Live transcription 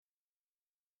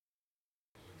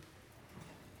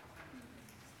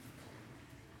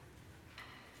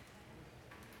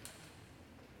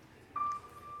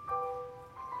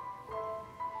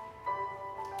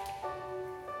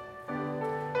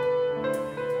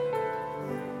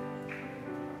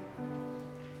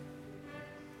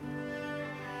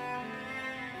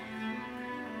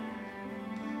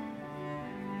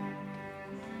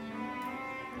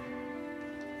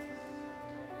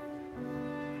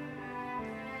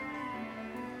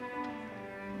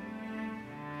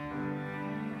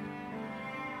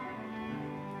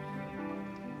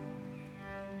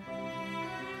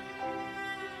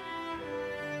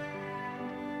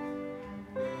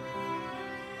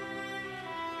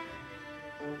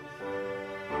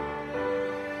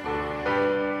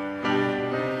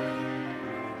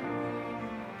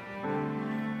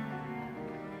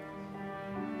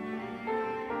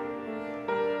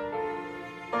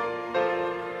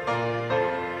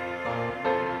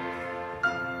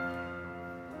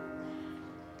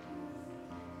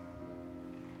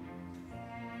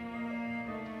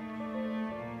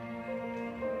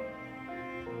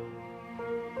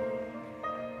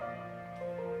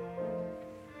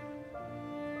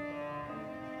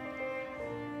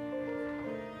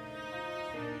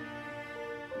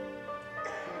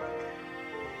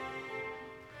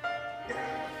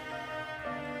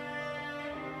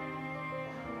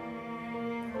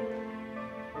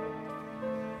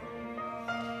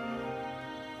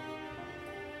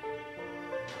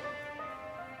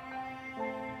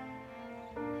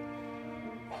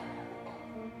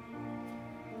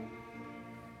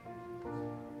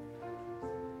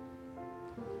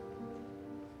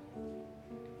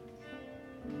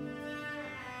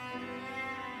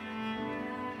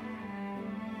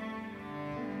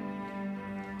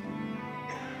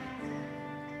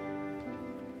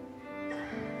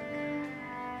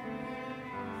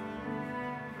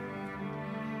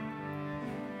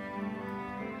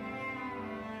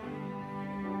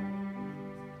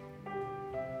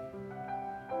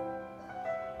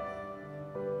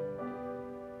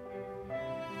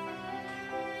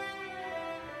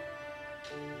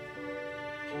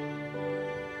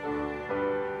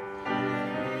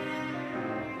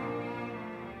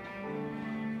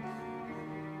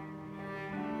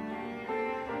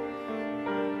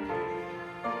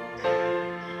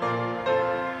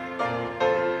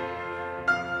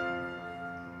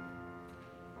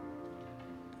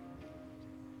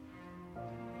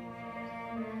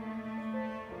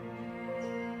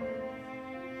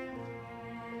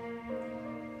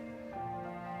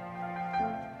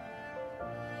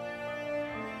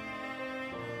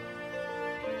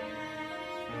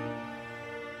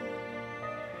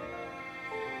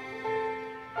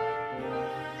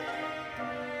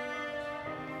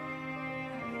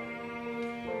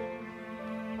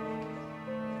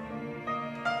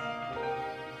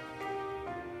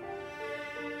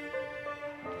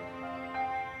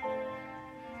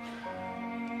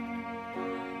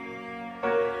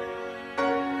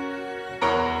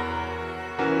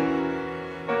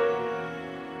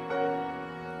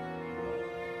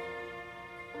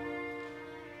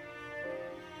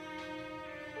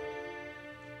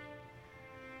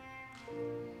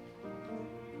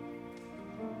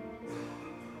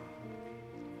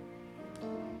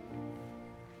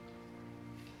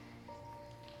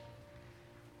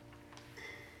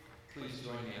Please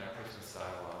join me in our Christmas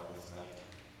dialogue this night.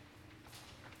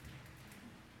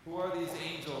 Who are these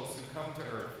angels who come to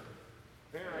earth?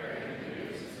 Bearing the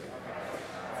news of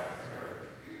Christ's birth.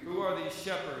 Who are these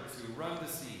shepherds who run to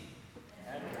see?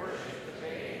 And worship the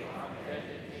babe on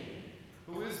bended knee.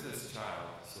 Who is this child,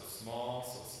 so small,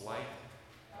 so slight?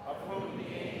 Of whom the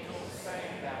angels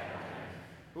sang that night.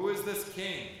 Who is this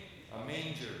king, a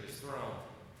manger his throne?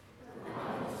 Who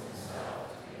humbles himself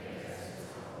to be against his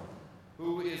own.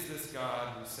 Who is this God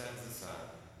who sends the Son?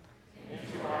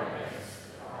 Into our midst,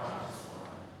 the promised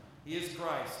one. He is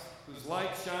Christ, whose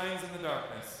light shines in the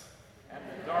darkness. And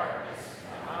the darkness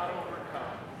cannot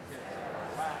overcome his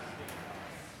everlasting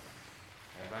light.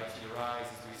 I invite you to rise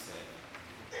as we sing.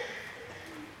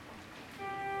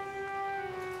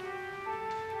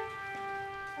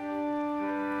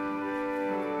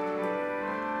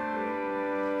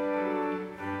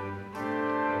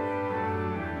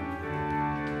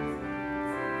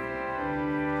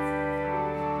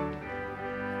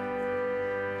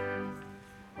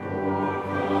 O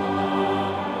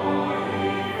come, O ye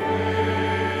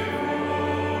faithful.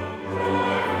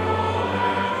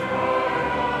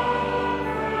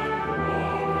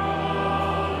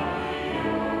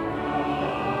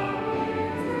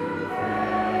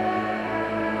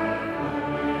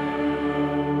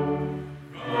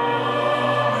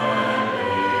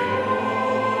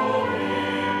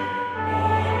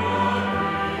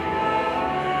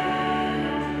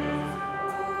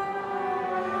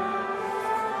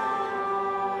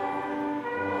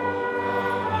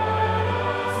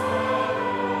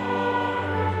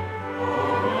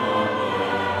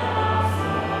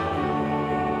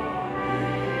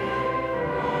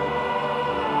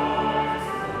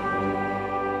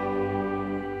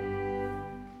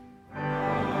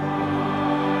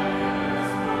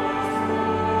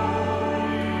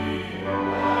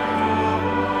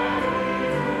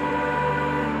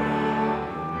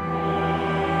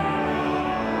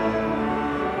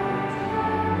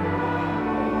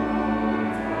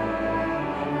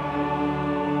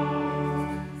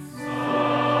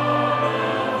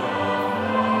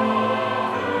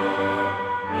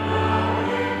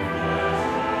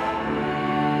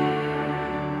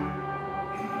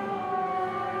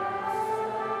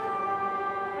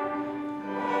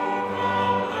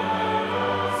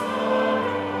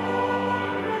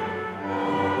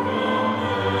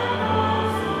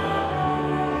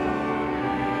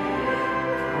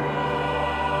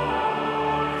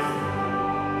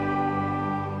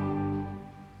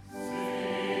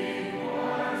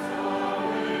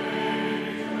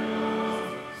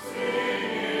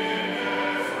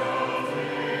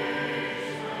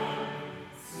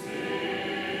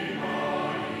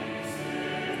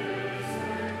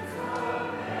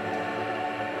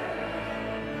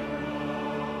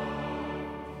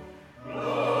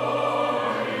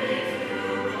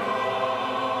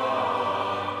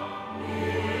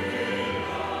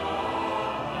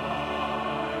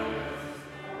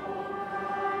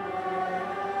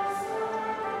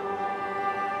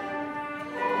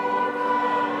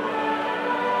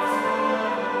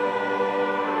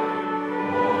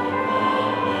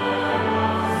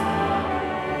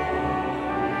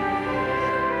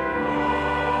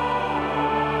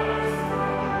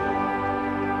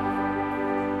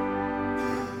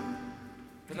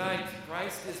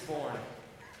 Christ is born.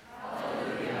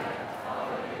 Hallelujah.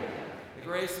 Hallelujah. The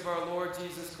grace of our Lord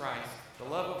Jesus Christ, the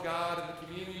love of God, and the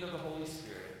communion of the Holy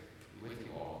Spirit be with you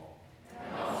all.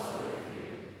 And also with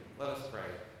you. Let us pray.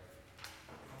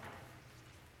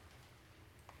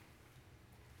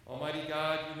 Almighty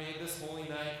God, you made this holy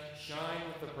night shine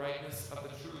with the brightness of the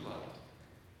true light.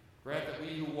 Grant that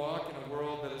we who walk in a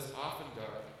world that is often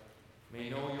dark may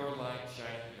know your light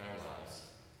shining in our lives.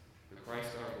 Through Christ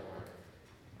our Lord.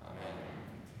 Amen.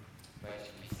 Invite you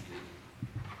to be seated.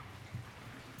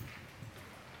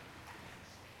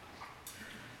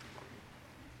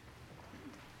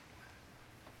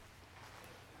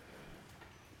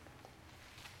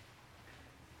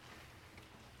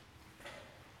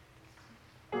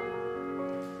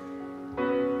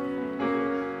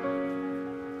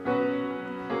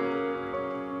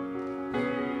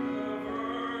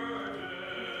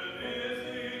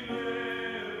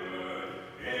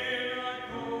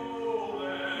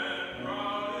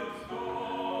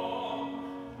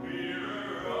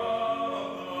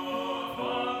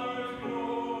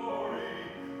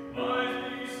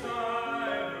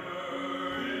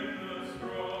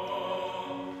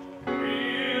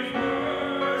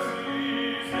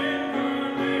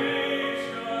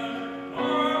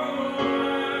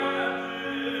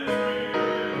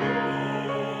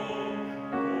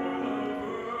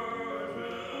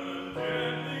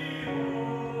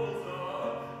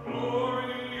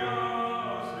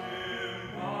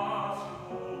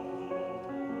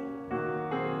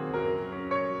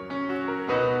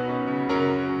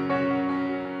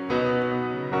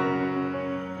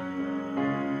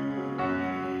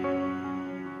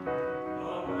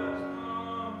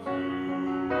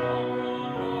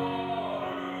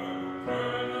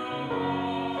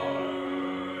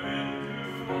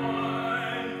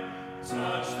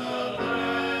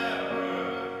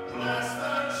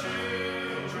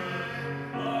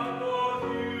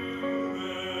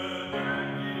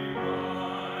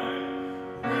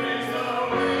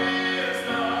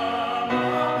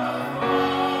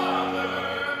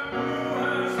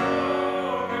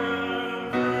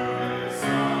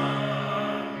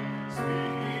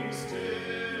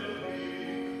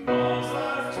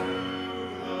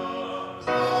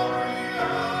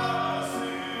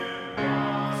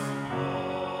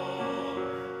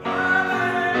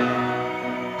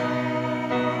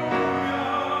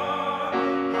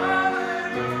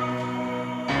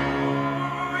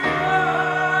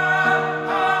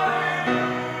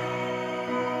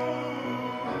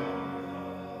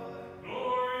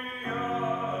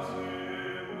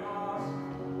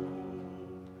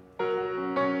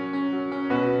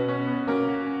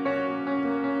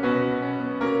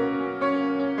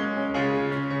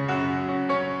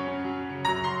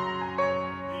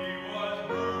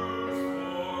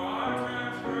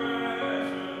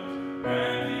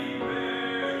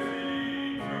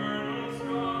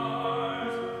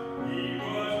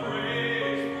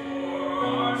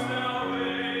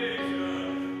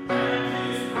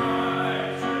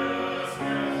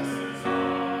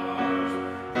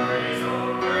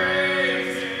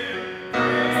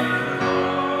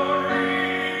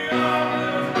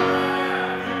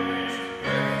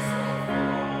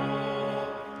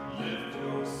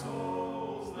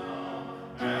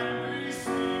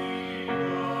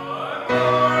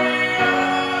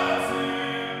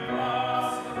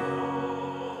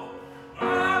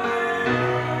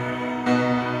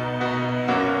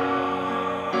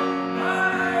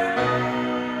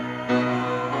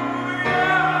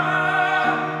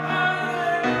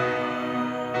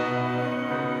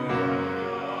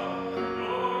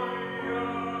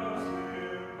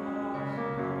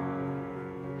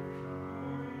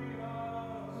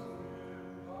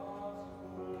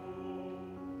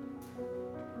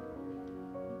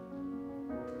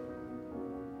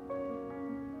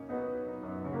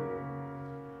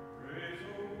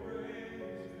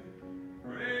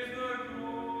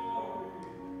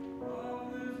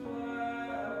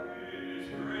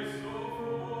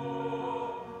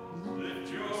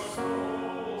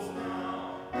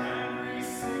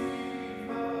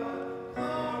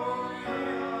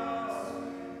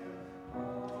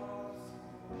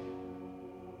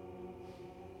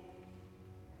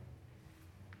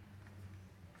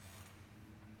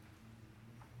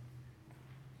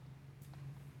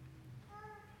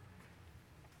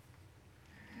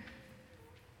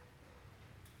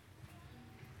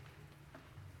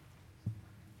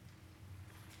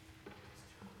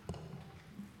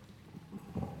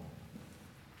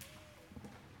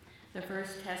 The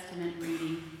First Testament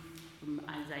reading from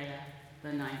Isaiah, the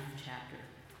 9th chapter.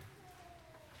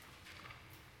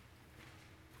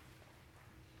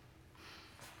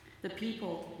 The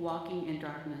people walking in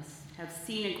darkness have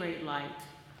seen a great light.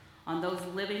 On those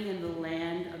living in the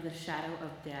land of the shadow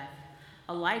of death,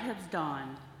 a light has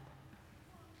dawned.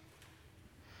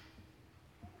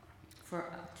 For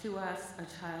to us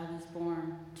a child is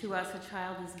born, to us a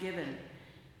child is given,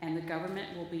 and the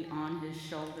government will be on his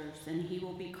shoulders, and he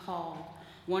will be called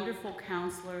Wonderful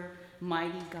Counselor,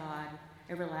 Mighty God,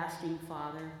 Everlasting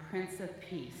Father, Prince of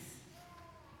Peace.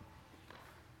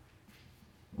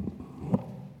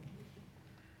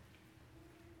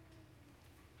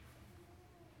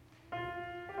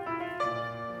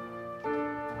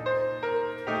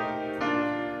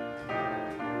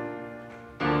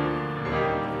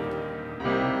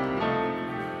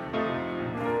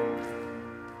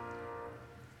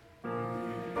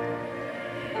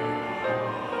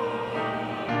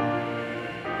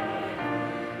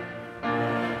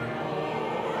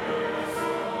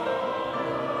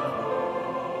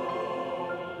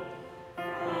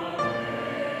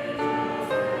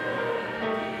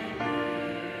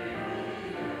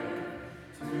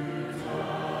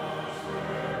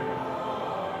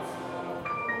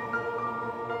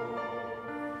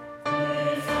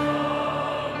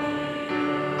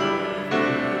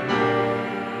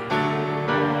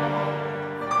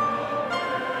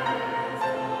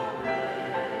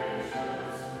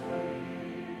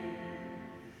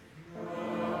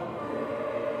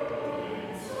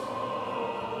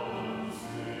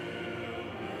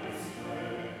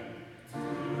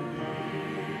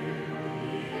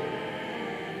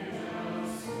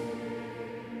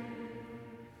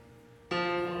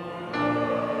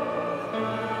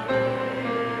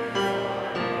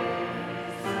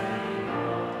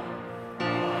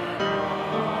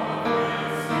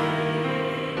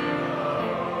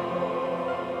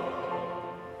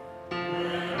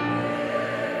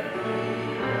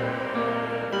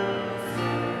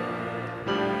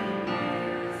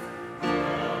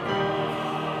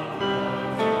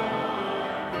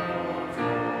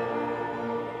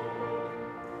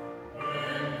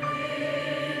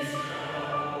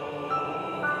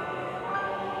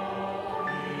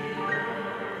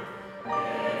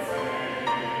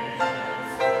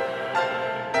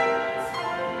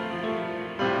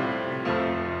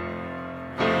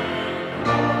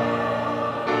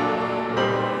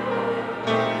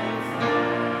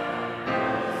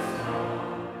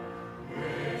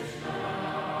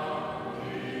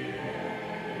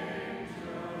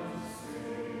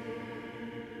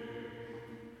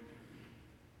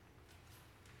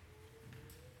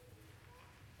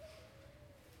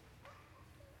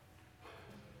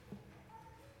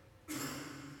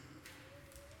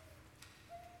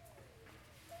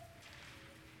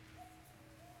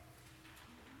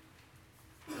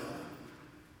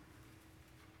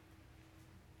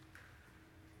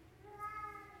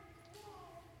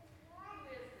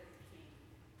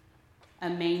 A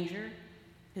manger,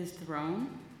 his throne,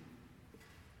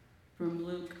 from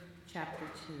Luke chapter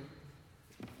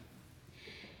 2.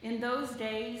 In those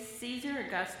days, Caesar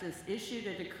Augustus issued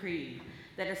a decree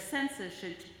that a census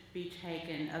should be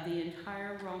taken of the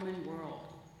entire Roman world.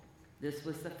 This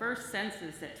was the first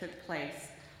census that took place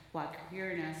while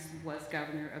Quirinius was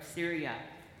governor of Syria,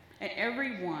 and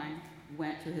everyone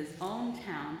went to his own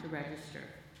town to register.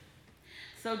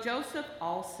 So Joseph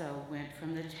also went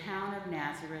from the town of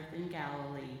Nazareth in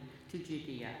Galilee to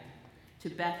Judea, to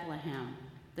Bethlehem,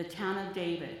 the town of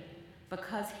David,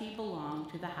 because he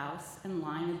belonged to the house and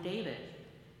line of David.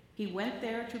 He went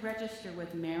there to register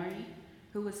with Mary,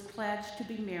 who was pledged to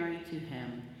be married to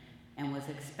him and was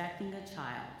expecting a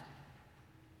child.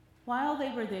 While they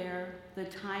were there, the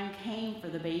time came for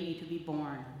the baby to be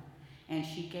born, and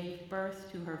she gave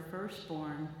birth to her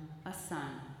firstborn, a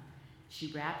son. She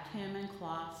wrapped him in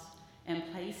cloths and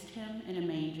placed him in a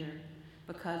manger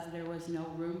because there was no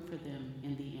room for them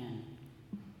in the inn.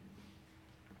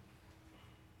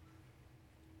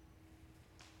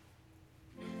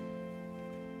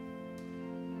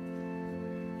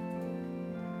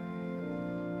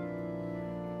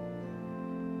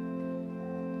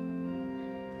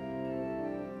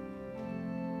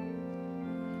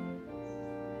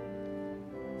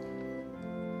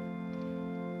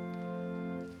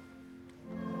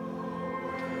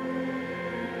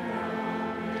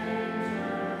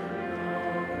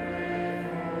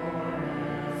 For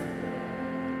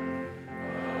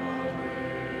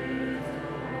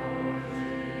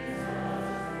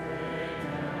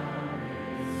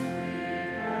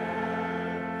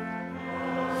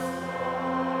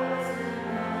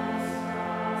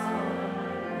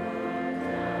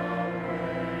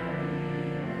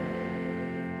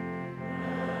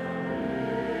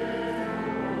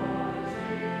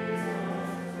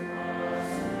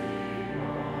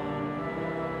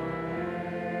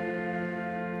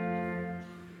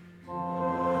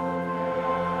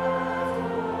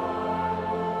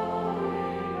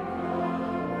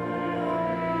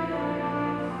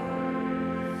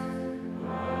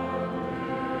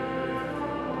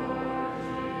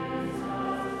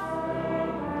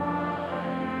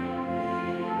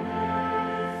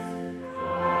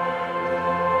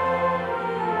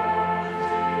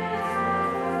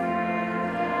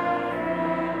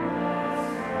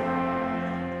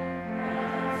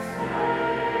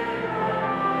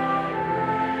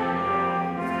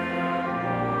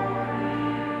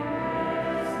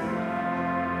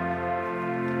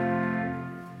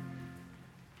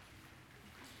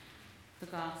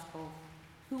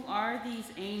Who are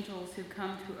these angels who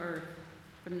come to earth?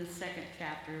 From the 2nd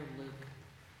chapter of Luke,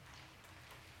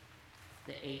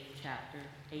 the 8th chapter,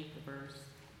 8th verse.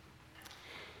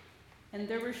 And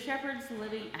there were shepherds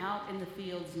living out in the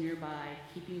fields nearby,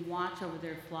 keeping watch over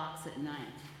their flocks at night.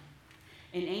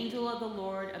 An angel of the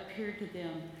Lord appeared to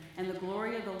them, and the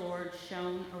glory of the Lord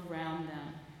shone around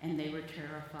them, and they were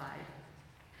terrified.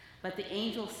 But the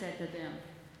angel said to them,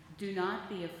 "Do not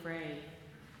be afraid.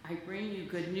 I bring you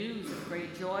good news of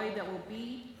great joy that will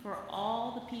be for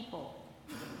all the people.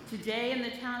 Today in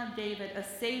the town of David, a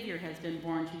Savior has been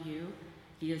born to you.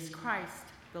 He is Christ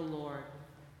the Lord.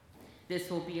 This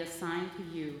will be a sign to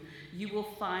you. You will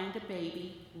find a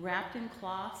baby wrapped in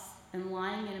cloths and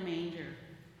lying in a manger."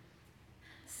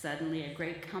 Suddenly a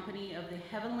great company of the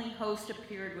heavenly host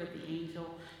appeared with the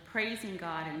angel, praising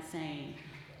God and saying,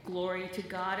 "Glory to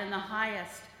God in the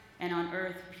highest, and on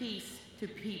earth peace to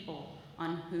people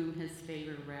on whom his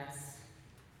favor rests."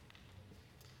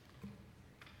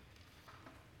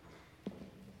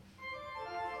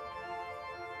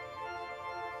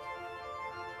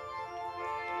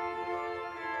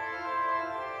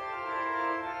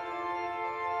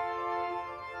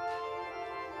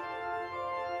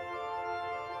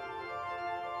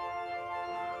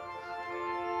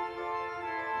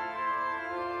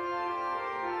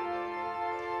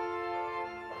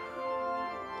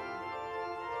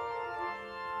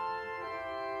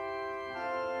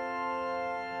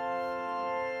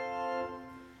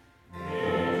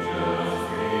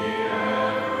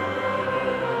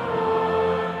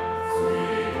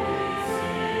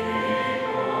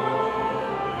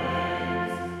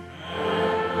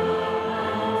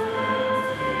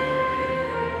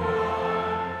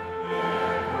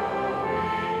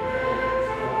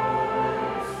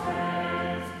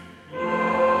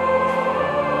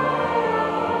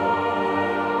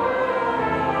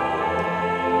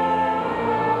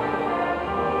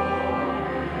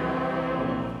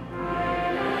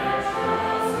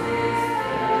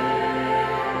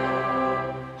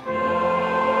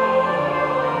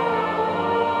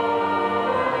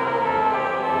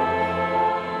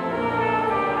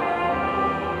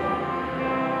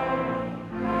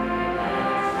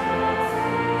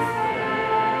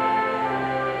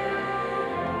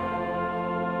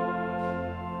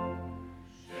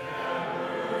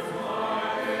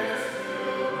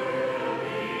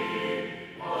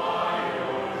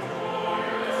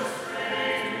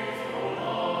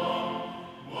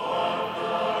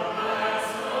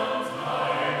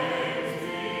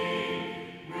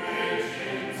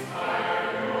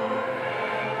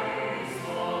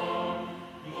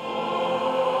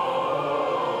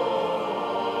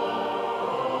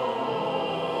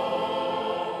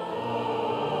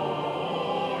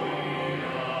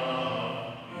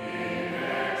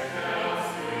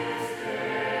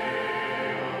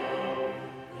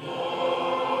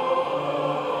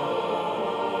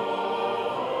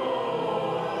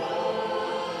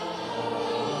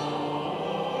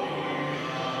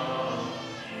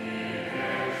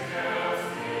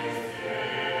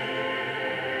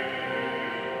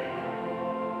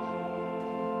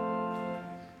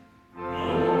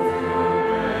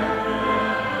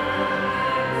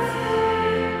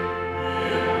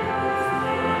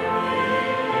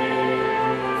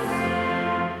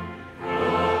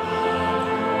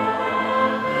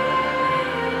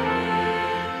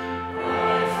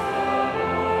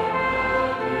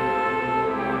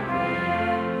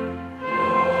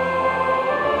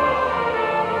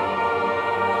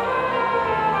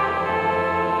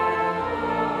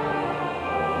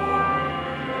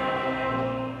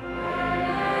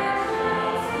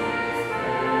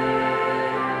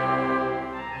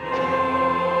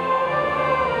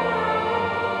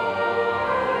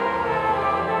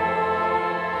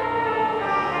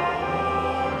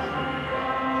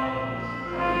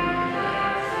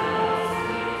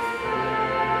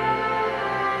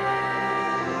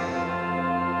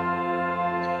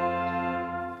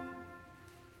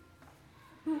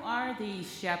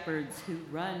 These shepherds who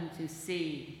run to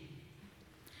see.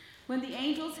 When the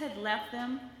angels had left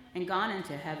them and gone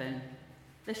into heaven,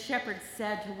 the shepherds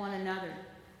said to one another,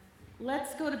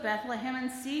 "Let's go to Bethlehem and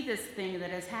see this thing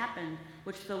that has happened,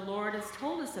 which the Lord has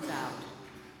told us about."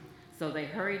 So they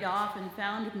hurried off and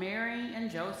found Mary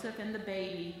and Joseph and the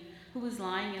baby who was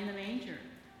lying in the manger.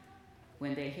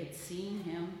 When they had seen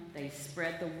him, they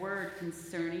spread the word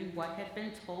concerning what had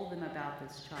been told them about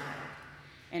this child.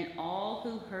 And all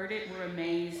who heard it were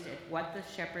amazed at what the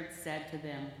shepherds said to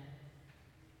them.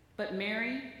 But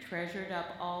Mary treasured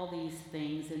up all these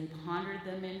things and pondered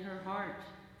them in her heart.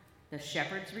 The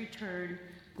shepherds returned,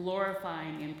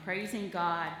 glorifying and praising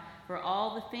God for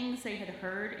all the things they had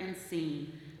heard and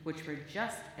seen, which were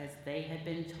just as they had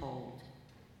been told.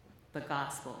 The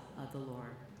Gospel of the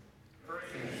Lord. Praise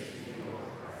to you, Lord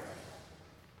Christ.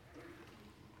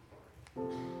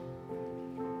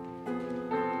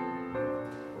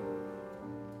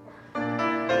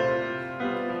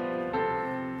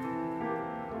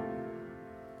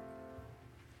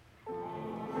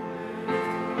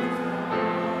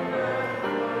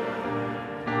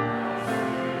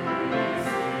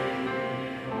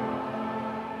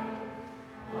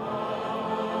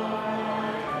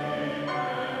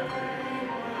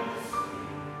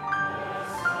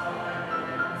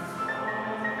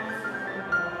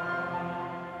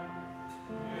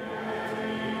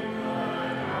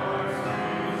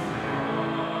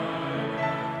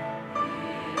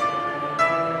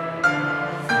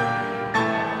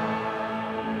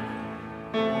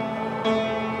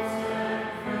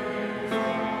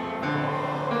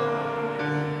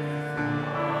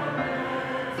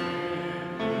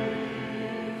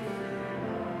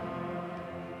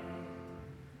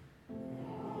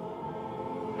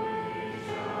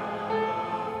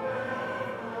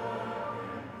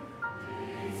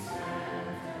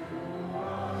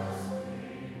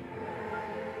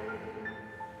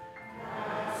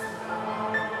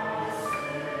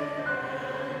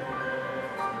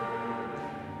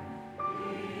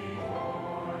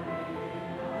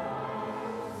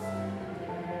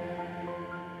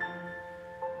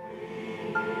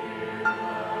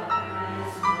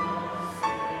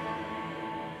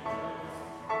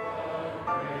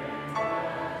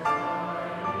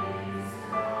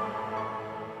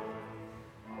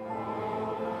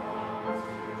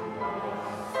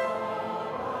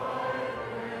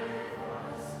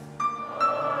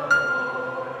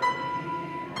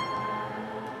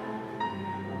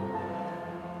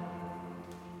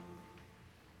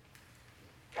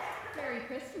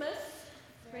 Christmas.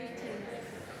 Great to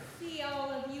see all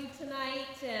of you tonight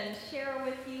and share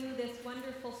with you this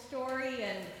wonderful story.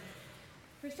 And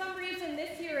for some reason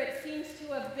this year it seems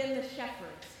to have been the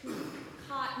shepherds who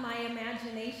caught my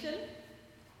imagination.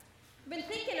 I've been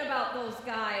thinking about those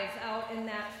guys out in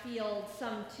that field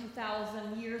some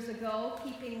 2,000 years ago,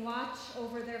 keeping watch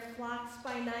over their flocks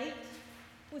by night,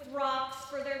 with rocks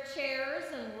for their chairs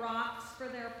and rocks for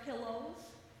their pillows.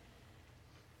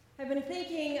 I've been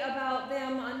thinking about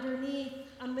them underneath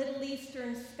a Middle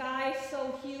Eastern sky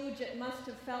so huge it must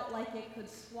have felt like it could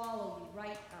swallow you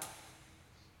right up.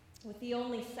 With the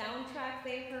only soundtrack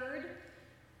they heard,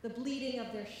 the bleating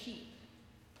of their sheep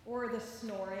or the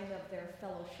snoring of their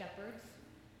fellow shepherds.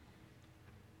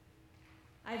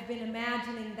 I've been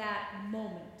imagining that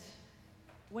moment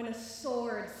when a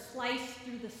sword sliced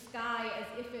through the sky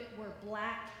as if it were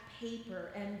black paper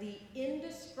and the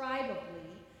indescribably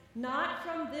not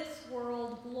from this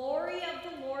world glory of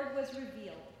the Lord was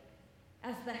revealed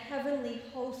as the heavenly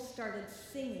host started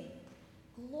singing,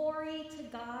 "Glory to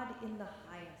God in the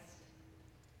highest."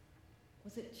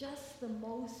 Was it just the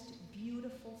most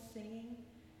beautiful singing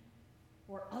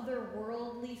or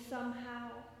otherworldly somehow?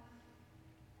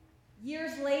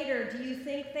 Years later, do you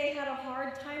think they had a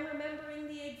hard time remembering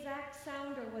the exact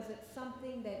sound, or was it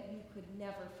something that you could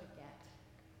never forget?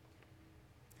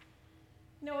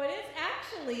 No, it is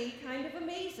actually kind of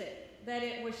amazing that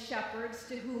it was shepherds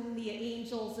to whom the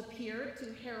angels appeared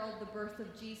to herald the birth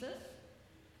of Jesus.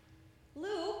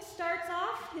 Luke starts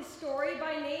off his story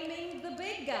by naming the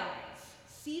big guys.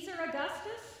 Caesar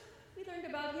Augustus, we learned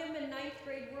about him in 9th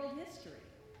grade world history.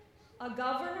 A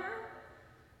governor,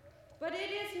 but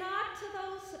it is not to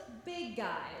those big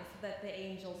guys that the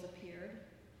angels appeared.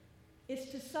 It's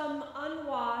to some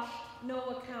unwashed,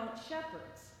 no-account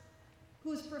shepherds,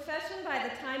 whose profession by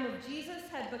the time of Jesus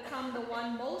had become the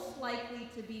one most likely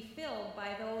to be filled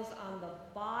by those on the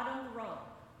bottom rung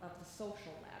of the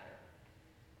social ladder.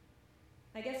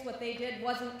 I guess what they did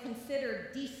wasn't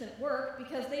considered decent work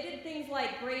because they did things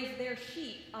like graze their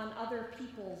sheep on other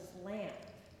people's land.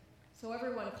 So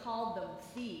everyone called them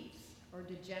thieves or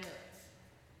degenerates.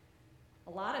 A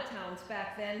lot of towns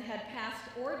back then had passed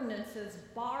ordinances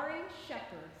barring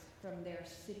shepherds from their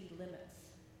city limits.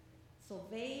 So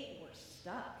they were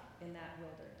stuck in that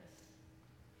wilderness.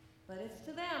 But it's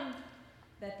to them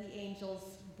that the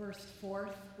angels burst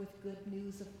forth with good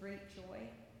news of great joy.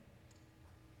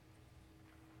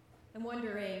 I'm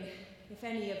wondering if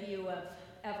any of you have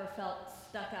ever felt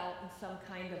stuck out in some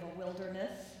kind of a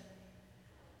wilderness.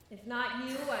 If not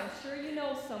you, I'm sure you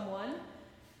know someone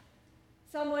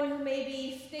who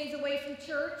maybe stays away from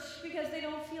church because they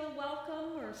don't feel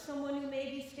welcome, or someone who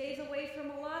maybe stays away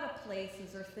from a lot of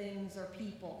places or things or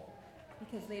people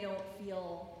because they don't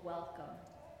feel welcome.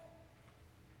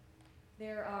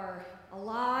 There are a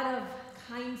lot of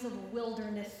kinds of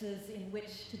wildernesses in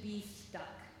which to be stuck.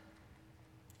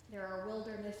 There are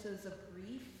wildernesses of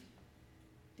grief,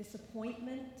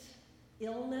 disappointment,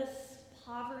 illness,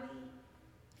 poverty,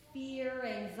 fear,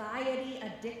 anxiety,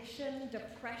 addiction,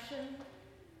 depression,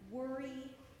 worry.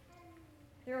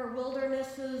 There are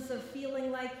wildernesses of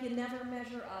feeling like you never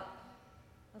measure up,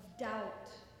 of doubt,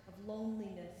 of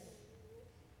loneliness,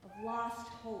 of lost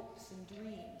hopes and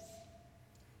dreams.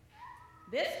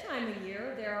 This time of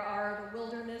year, there are the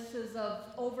wildernesses of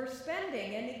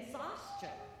overspending and exhaustion.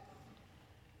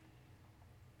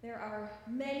 There are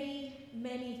many,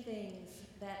 many things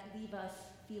that leave us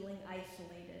feeling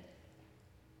isolated.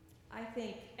 I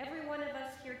think every one of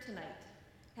us here tonight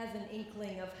has an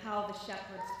inkling of how the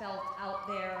shepherds felt out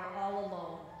there all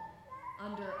alone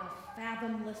under a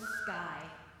fathomless sky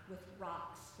with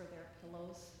rocks for their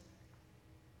pillows.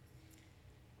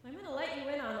 I'm going to let you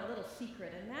in on a little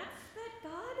secret, and that's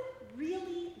that God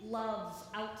really loves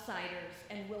outsiders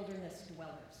and wilderness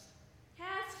dwellers.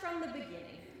 Has from the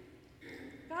beginning.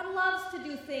 God loves to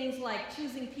do things like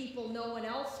choosing people no one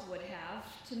else would have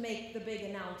to make the big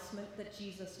announcement that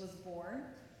Jesus was born.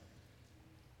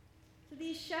 To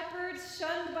these shepherds,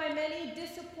 shunned by many,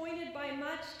 disappointed by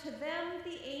much, to them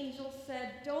the angel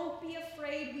said, "Don't be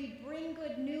afraid, we bring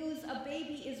good news. A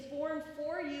baby is born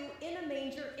for you in a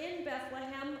manger in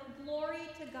Bethlehem. Glory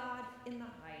to God in the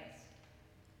highest."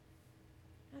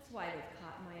 That's why they've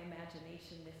caught my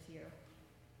imagination this year.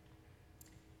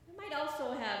 It might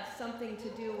also have something to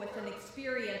do with an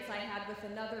experience I had with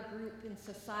another group in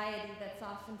society that's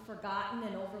often forgotten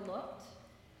and overlooked,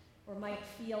 or might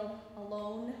feel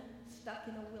alone, stuck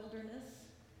in a wilderness.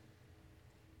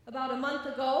 About a month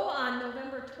ago, on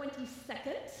November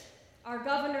 22nd, our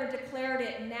governor declared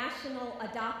it National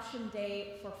Adoption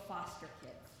Day for foster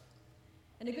kids.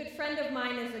 And a good friend of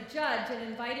mine is a judge and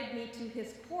invited me to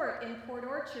his court in Port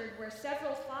Orchard, where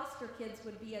several foster kids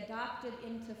would be adopted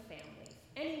into families.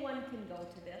 Anyone can go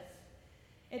to this.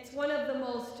 It's one of the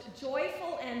most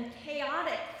joyful and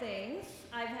chaotic things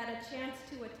I've had a chance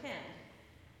to attend.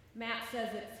 Matt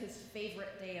says it's his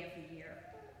favorite day of the year.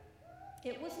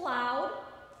 It was loud.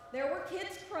 There were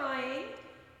kids crying.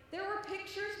 There were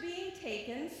pictures being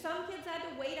taken. Some kids had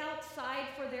to wait outside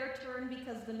for their turn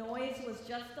because the noise was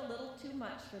just a little too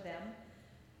much for them.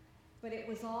 But it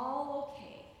was all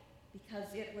okay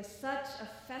because it was such a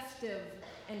festive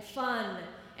and fun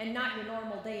and not your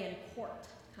normal day in court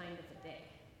kind of a day.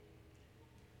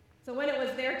 So when it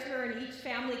was their turn, each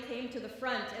family came to the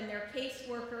front, and their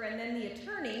caseworker and then the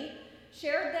attorney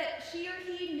shared that she or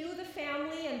he knew the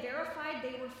family and verified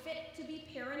they were fit to be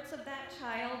parents of that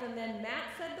child, and then Matt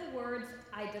said the words,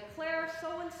 "I declare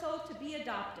so-and-so to be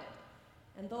adopted."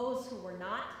 And those who were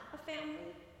not a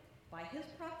family, by his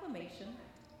proclamation,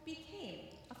 became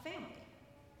a family.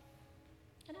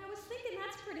 And I was thinking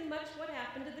that's pretty much what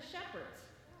happened to the shepherds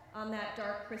on that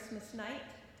dark Christmas night.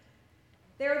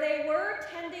 There they were,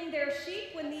 tending their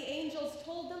sheep, when the angels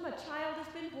told them, "A child has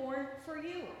been born for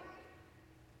you."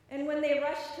 And when they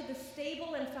rushed to the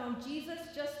stable and found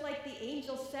Jesus, just like the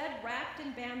angel said, wrapped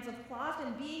in bands of cloth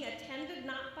and being attended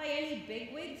not by any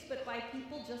bigwigs, but by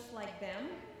people just like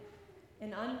them,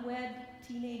 an unwed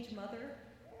teenage mother,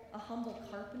 a humble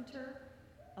carpenter,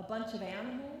 a bunch of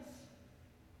animals,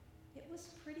 it was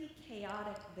pretty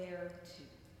chaotic there too.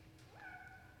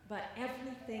 But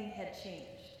everything had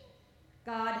changed.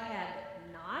 God had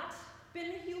not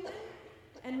been a human,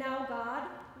 and now God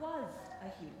was a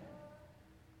human.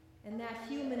 And that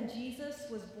human Jesus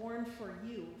was born for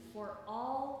you, for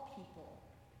all people.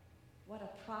 What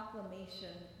a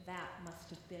proclamation that must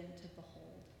have been to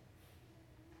behold.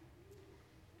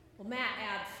 Well, Matt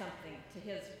adds something to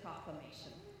his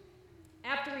proclamation.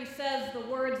 After he says the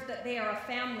words that they are a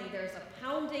family, there's a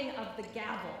pounding of the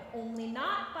gavel, only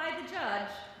not by the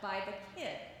judge, by the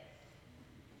kid.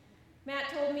 Matt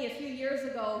told me a few years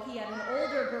ago he had an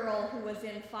older girl who was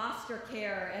in foster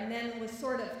care and then was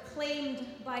sort of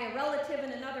claimed by a relative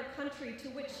in another country to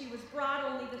which she was brought,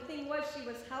 only the thing was she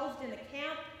was housed in a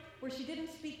camp where she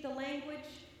didn't speak the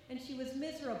language and she was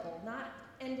miserable, not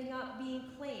ending up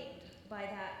being claimed by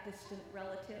that distant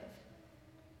relative.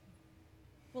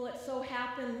 Well, it so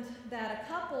happened that a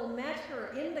couple met her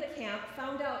in the camp,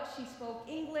 found out she spoke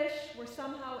English, were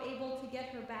somehow able to get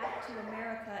her back to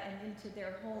America and into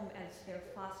their home as their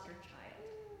foster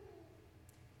child.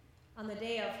 On the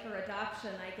day of her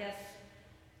adoption, I guess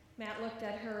Matt looked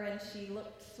at her and she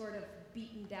looked sort of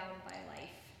beaten down by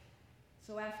life.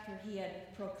 So after he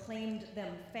had proclaimed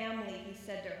them family, he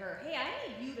said to her, "Hey, I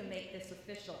need you to make this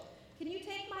official. Can you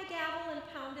take my gavel and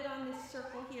pound it on this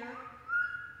circle here?"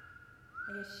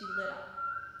 I guess she lit up.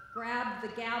 grabbed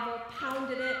the gavel,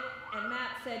 pounded it, and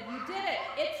Matt said, "You did it.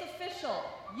 It's official.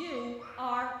 You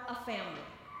are a family."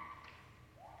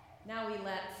 Now he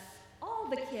lets all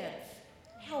the kids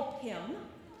help him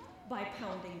by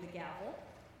pounding the gavel.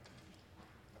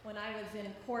 When I was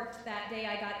in court that day,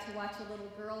 I got to watch a little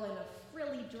girl in a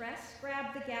frilly dress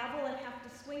grab the gavel and have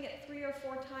to swing it 3 or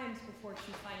 4 times before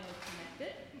she finally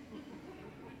connected.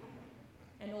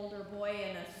 An older boy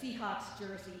in a Seahawks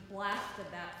jersey blasted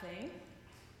that thing.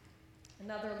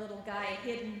 Another little guy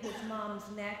hid in his mom's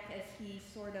neck as he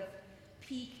sort of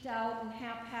peeked out and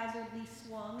haphazardly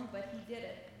swung, but he did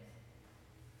it.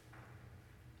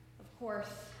 Of course,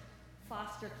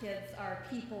 foster kids are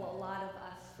people a lot of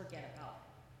us forget about.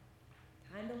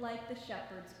 Kind of like the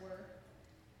shepherds were.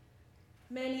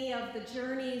 Many of the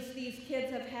journeys these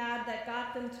kids have had that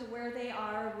got them to where they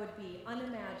are would be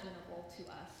unimaginable to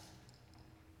us.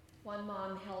 One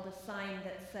mom held a sign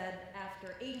that said,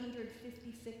 "After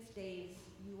 856 days,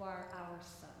 you are our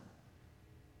son."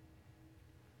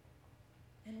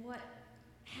 And what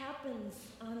happens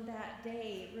on that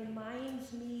day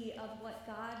reminds me of what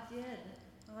God did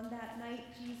on that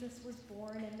night Jesus was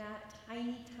born in that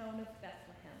tiny town of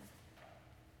Bethlehem.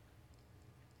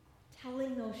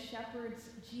 Telling those shepherds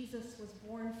Jesus was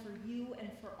born for you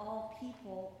and for all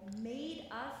people made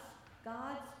us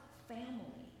God's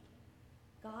family.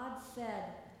 God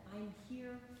said, "I'm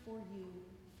here for you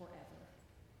forever."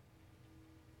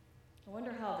 I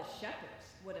wonder how the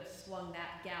shepherds would have swung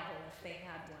that gavel if they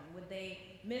had one. Would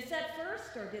they miss at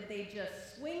first, or did they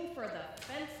just swing for the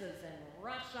fences and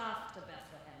rush off to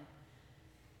Bethlehem?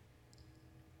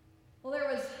 Well, there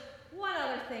was one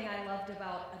other thing I loved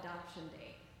about Adoption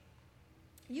Day.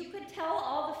 You could tell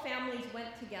all the families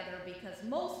went together because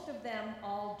most of them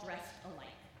all dressed alike.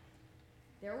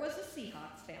 There was a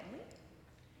Seahawks family.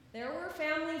 There were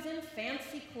families in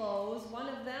fancy clothes. One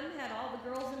of them had all the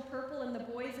girls in purple and the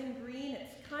boys in green.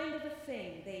 It's kind of a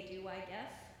thing they do, I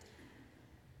guess.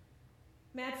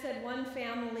 Matt said one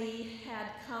family had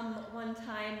come one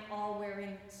time all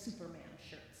wearing Superman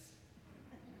shirts.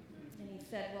 And he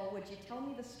said, "Well, would you tell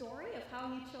me the story of how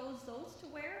you chose those to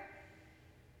wear?"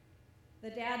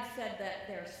 The dad said that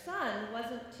their son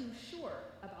wasn't too sure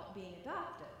about being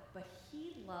adopted, but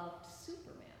he loved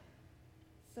Superman.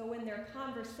 So in their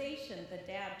conversation, the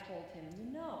dad told him,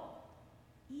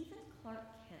 even Clark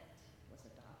Kent was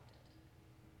adopted.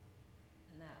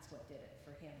 And that's what did it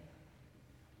for him.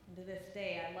 And to this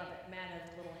day, I love it. Matt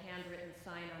has a little handwritten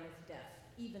sign on his desk.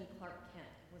 Even Clark Kent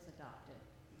was adopted.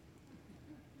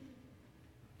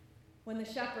 When the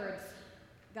shepherds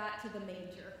got to the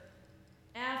manger,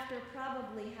 after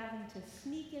probably having to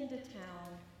sneak into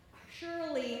town,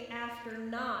 surely after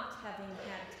not having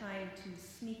had time to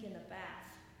sneak in a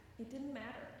bath, it didn't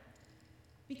matter.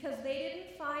 Because they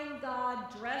didn't find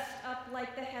God dressed up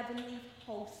like the heavenly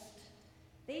host.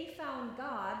 They found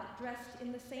God dressed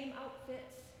in the same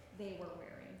outfits they were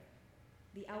wearing,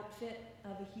 the outfit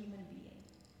of a human being.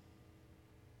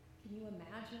 Can you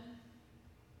imagine?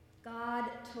 God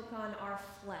took on our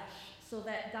flesh so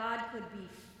that God could be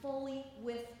fully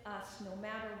with us no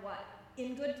matter what,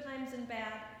 in good times and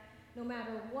bad, no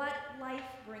matter what life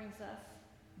brings us,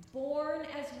 born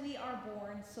as we are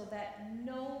born so that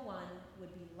no one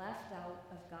would be left out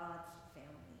of God's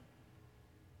family.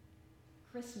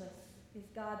 Christmas is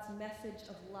God's message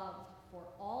of love for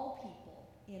all people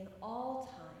in all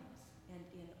times and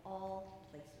in all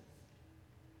places.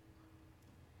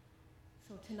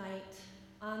 So tonight,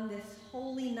 on this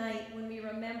holy night, when we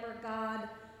remember God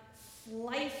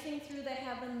slicing through the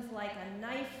heavens like a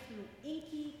knife through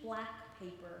inky black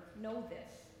paper, know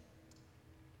this.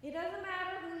 It doesn't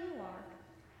matter who you are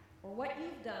or what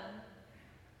you've done.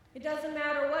 It doesn't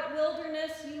matter what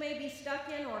wilderness you may be stuck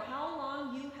in or how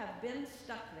long you have been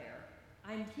stuck there.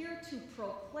 I'm here to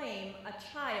proclaim a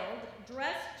child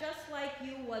dressed just like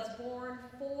you was born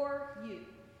for you.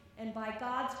 And by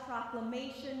God's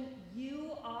proclamation,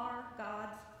 you are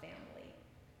God's family.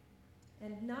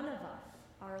 And none of us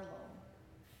are alone.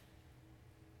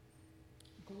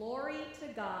 Glory to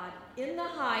God in the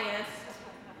highest.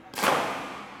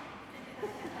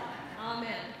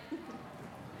 Amen.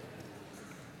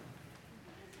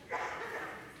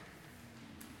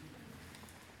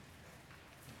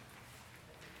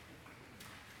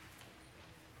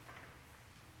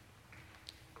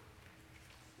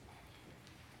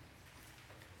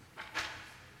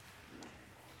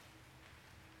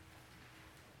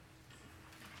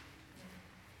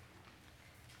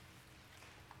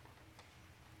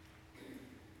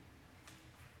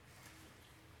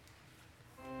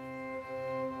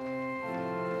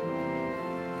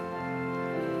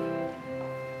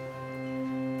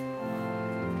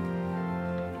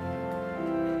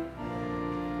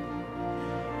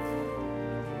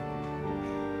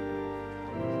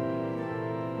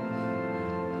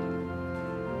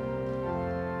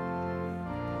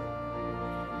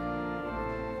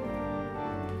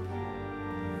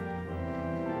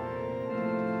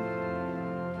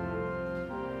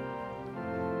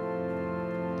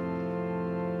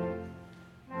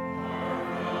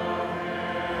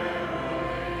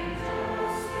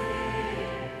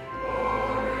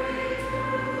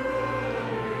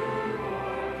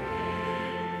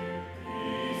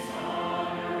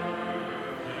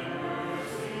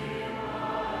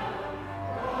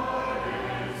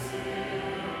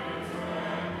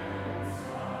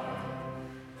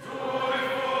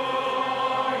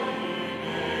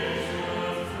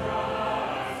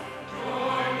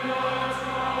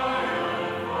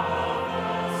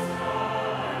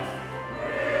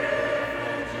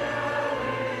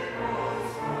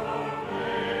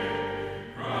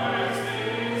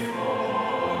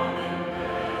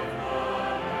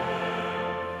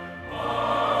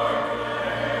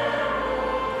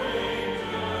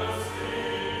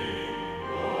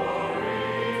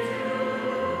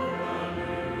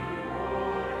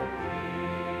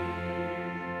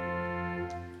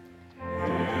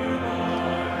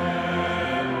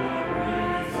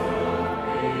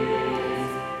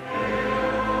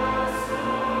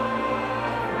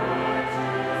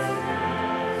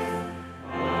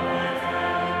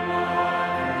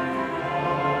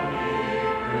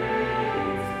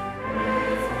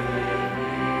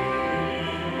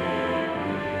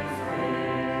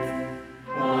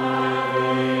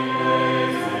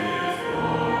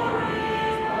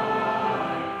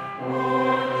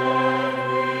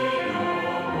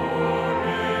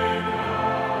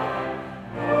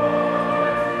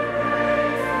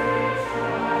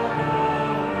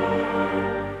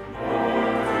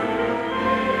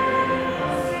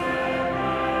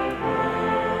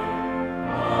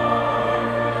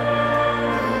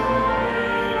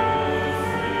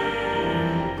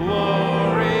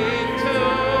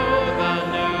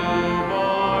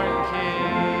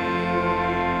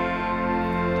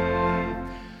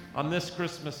 on this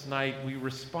Christmas night, we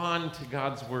respond to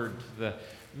God's word, to the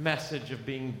message of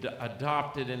being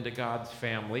adopted into God's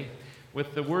family,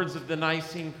 with the words of the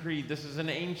Nicene Creed. This is an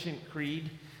ancient creed,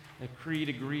 a creed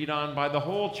agreed on by the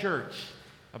whole church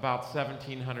about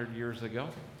 1,700 years ago.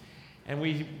 And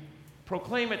we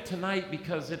proclaim it tonight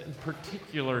because it in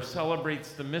particular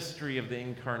celebrates the mystery of the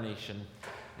Incarnation.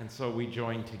 And so we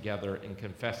join together in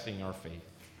confessing our faith.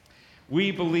 We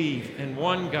believe in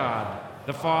one God,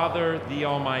 the Father, the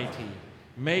Almighty,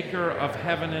 maker of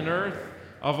heaven and earth,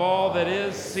 of all that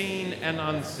is seen and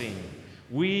unseen.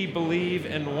 We believe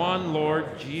in one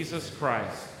Lord Jesus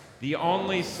Christ, the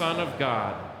only Son of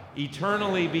God,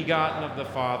 eternally begotten of the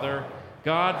Father,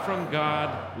 God from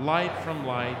God, light from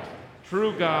light,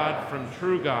 true God from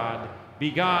true God,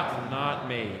 begotten, not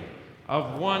made,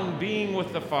 of one being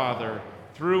with the Father.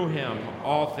 Through him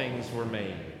all things were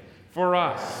made. For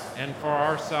us and for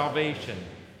our salvation,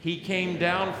 he came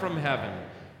down from heaven,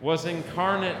 was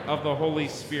incarnate of the Holy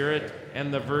Spirit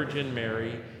and the Virgin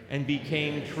Mary, and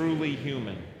became truly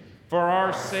human. For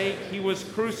our sake, he was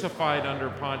crucified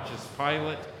under Pontius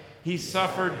Pilate. He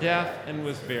suffered death and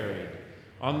was buried.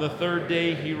 On the third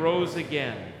day, he rose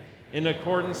again. In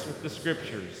accordance with the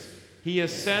Scriptures, he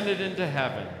ascended into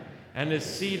heaven and is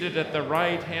seated at the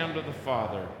right hand of the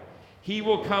Father. He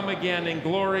will come again in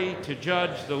glory to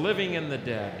judge the living and the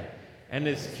dead, and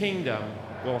his kingdom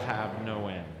will have no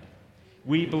end.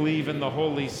 We believe in the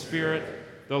Holy Spirit,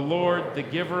 the Lord, the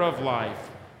giver of life,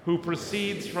 who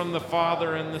proceeds from the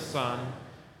Father and the Son,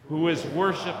 who is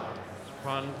worshipped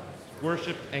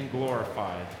and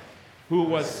glorified, who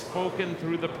was spoken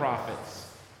through the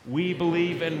prophets. We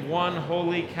believe in one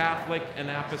holy Catholic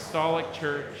and apostolic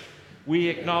church. We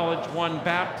acknowledge one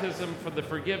baptism for the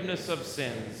forgiveness of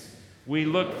sins. We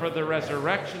look for the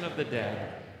resurrection of the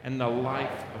dead and the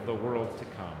life of the world to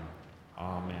come.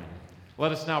 Amen.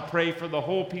 Let us now pray for the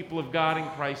whole people of God in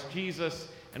Christ Jesus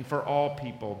and for all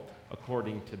people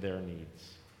according to their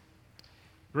needs.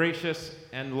 Gracious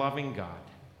and loving God,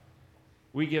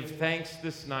 we give thanks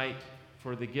this night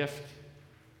for the gift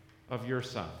of your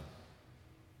Son.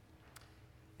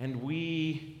 And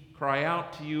we cry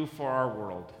out to you for our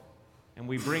world, and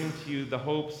we bring to you the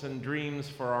hopes and dreams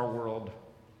for our world,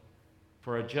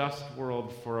 for a just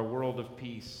world, for a world of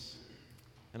peace,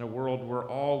 and a world where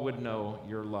all would know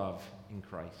your love in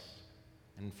Christ.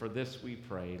 And for this we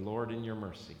pray, Lord, in your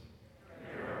mercy.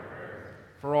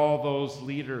 For all those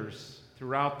leaders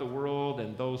throughout the world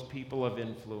and those people of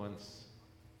influence,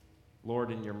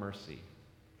 Lord, in your mercy.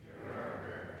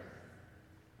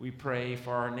 We pray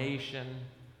for our nation,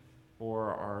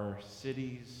 for our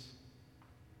cities,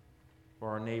 for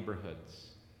our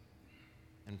neighborhoods,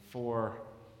 and for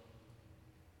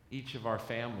each of our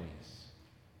families,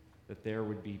 that there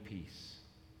would be peace,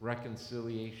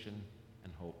 reconciliation,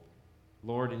 and hope.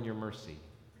 Lord, in your mercy.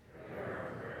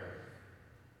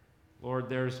 Lord,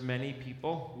 there's many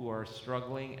people who are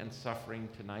struggling and suffering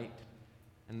tonight,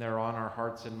 and they're on our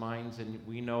hearts and minds, and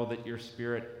we know that your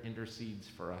Spirit intercedes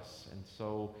for us. And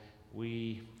so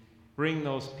we bring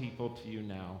those people to you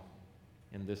now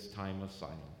in this time of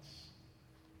silence.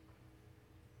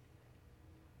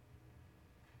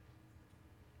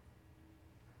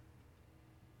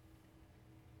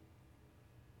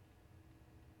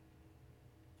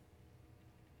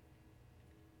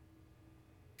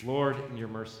 Lord, in your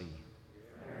mercy,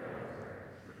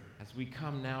 as we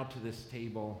come now to this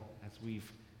table, as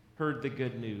we've heard the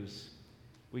good news,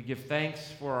 we give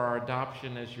thanks for our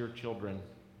adoption as your children,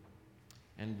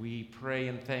 and we pray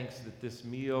in thanks that this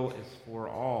meal is for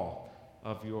all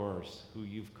of yours who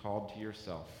you've called to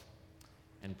yourself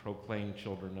and proclaim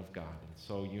children of God. And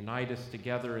so unite us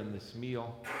together in this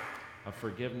meal of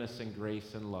forgiveness and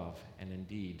grace and love, and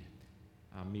indeed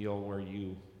a meal where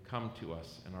you come to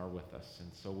us and are with us.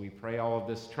 And so we pray all of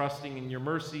this trusting in your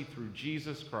mercy through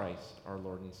Jesus Christ, our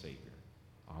Lord and Savior.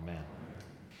 Amen.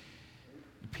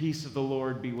 The peace of the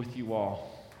Lord be with you all.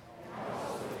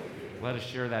 Let us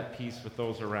share that peace with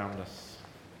those around us.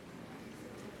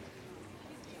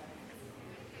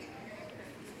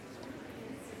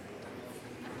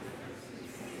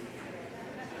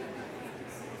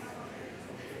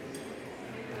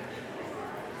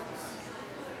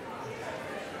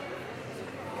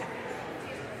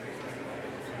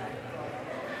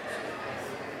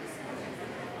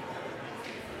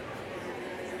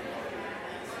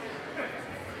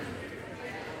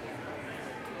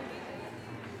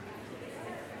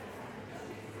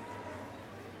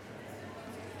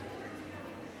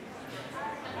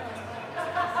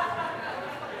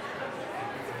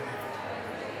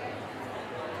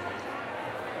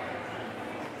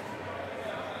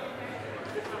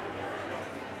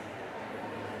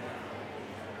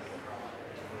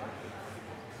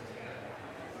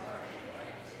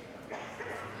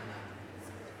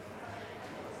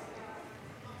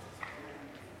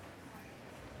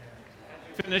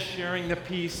 finish sharing the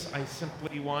peace, I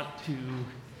simply want to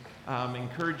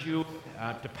encourage you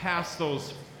to pass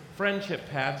those friendship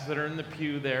pads that are in the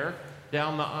pew there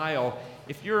down the aisle.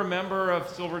 If you're a member of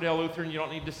Silverdale Lutheran, you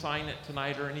don't need to sign it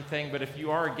tonight or anything, but if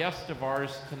you are a guest of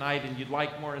ours tonight and you'd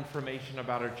like more information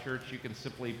about our church, you can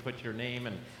simply put your name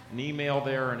and an email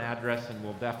there, an address, and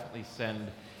we'll definitely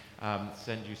send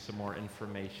you some more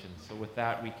information. So with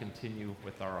that, we continue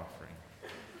with our offering.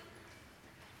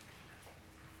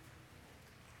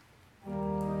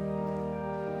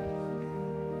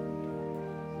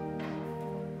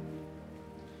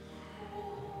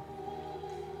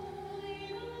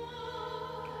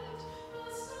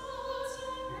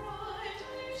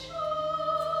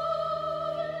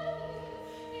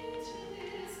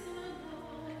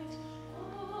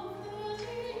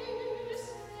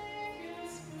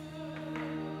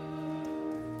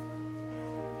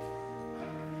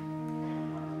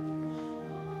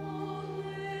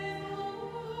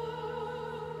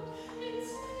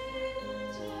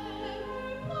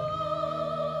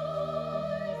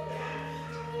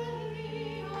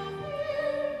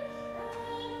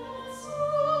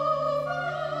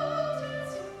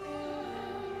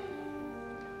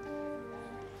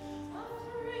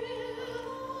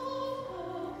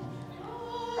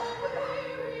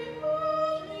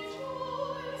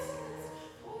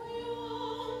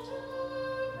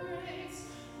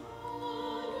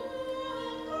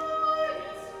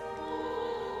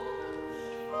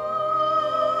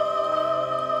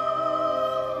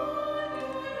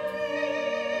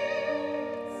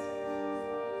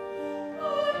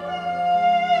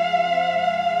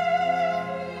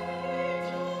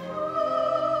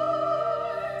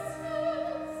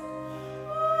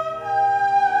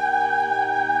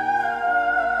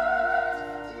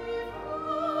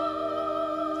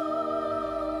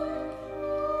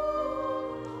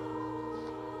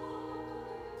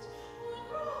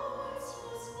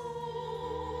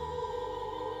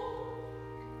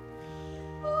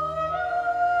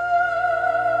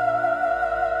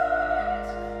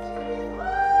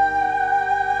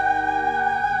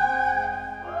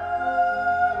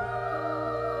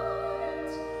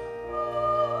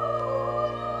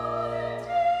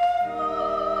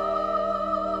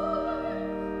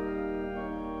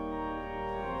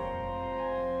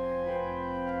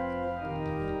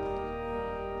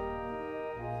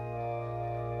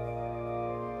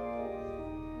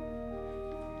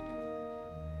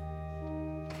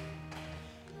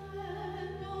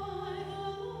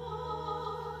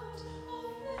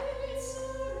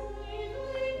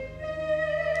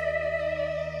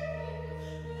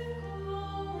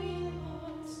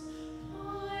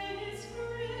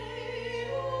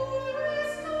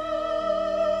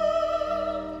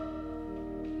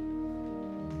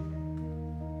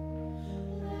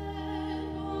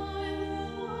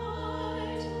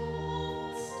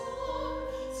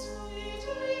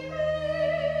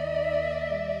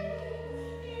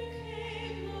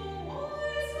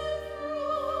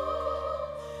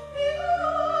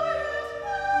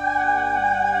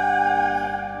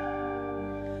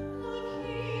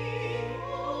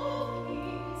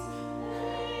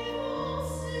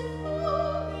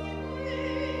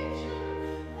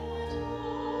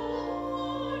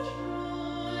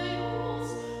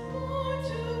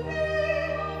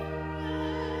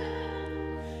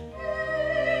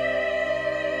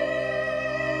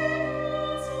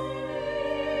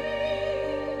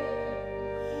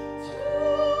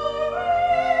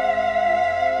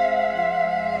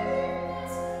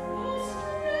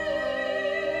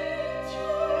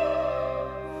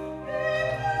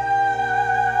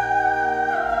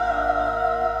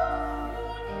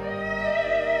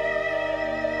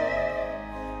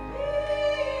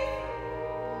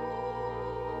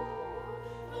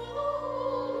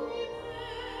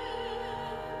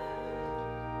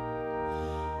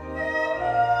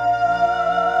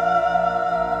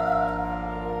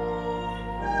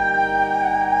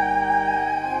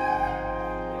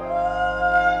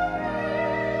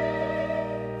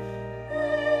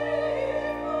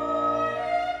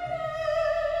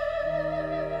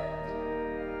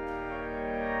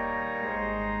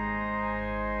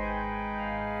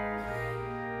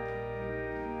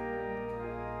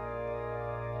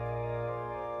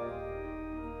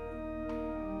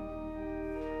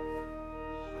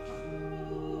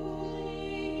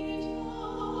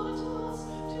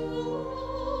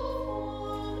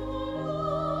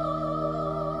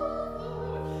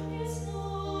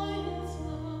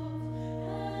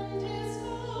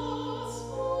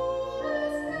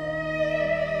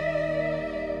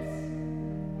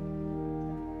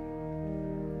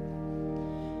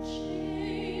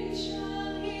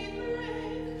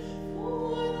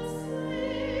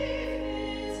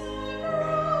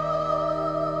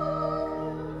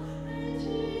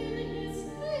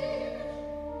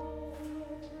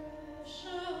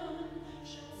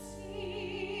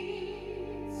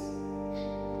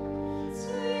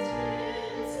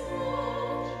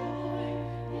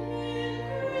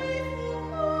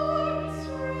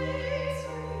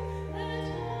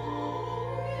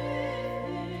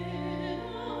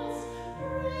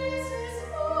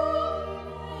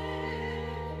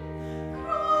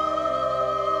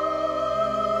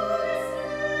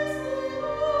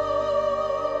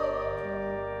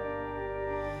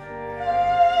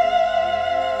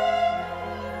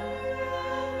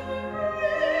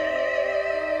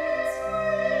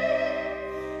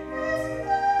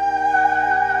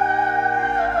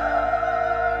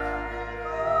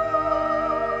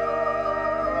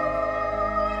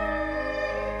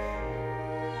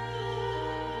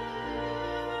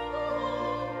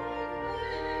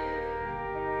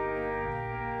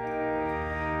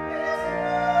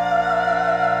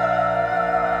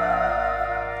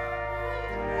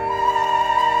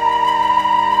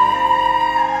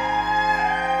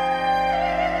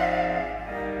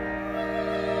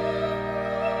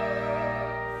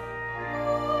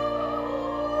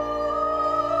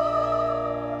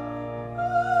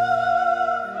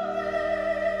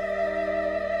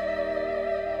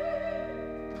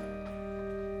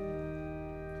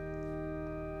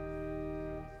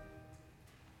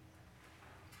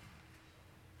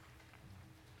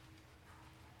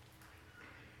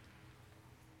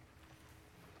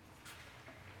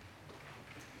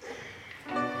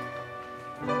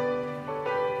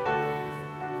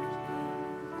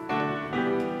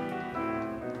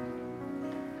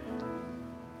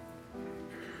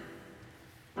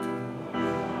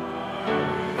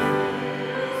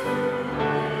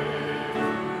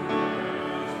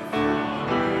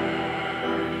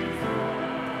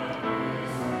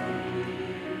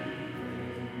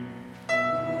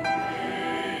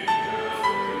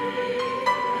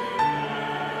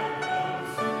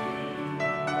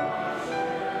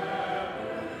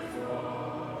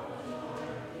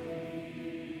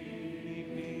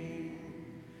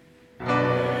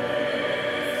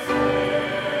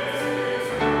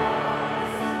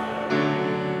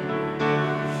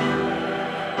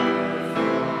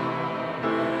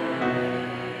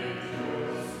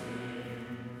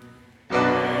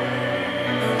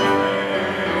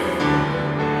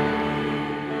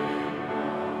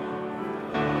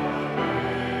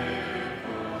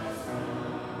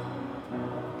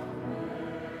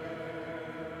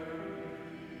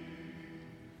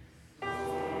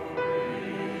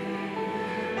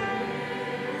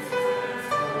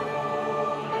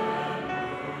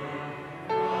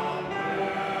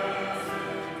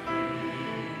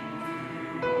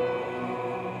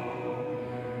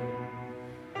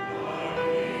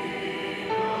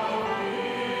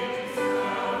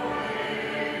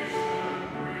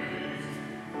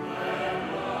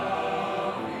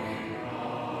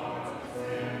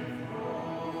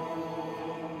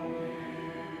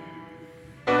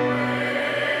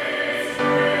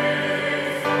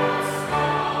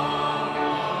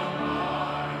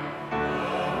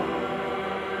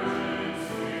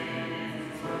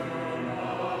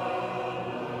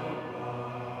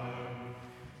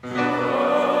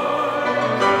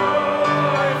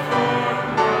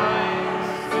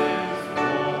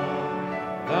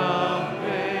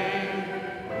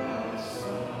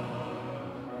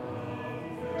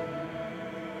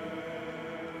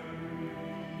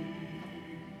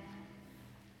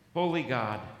 holy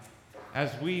God,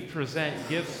 as we present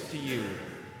gifts to you,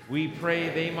 we pray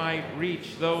they might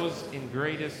reach those in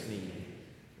greatest need,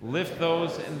 lift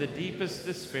those in the deepest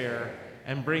despair,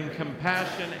 and bring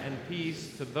compassion and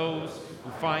peace to those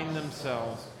who find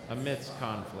themselves amidst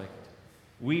conflict.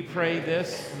 We pray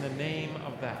this in the name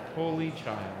of that holy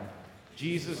child,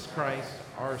 Jesus Christ,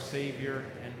 our Savior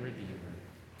and Redeemer.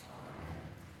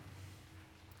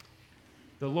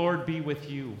 The Lord be with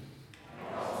you.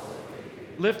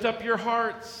 Lift up your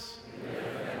hearts.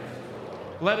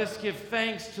 Let us give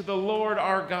thanks to the Lord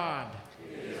our God.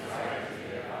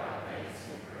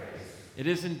 It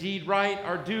is indeed right,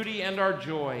 our duty and our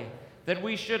joy, that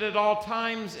we should at all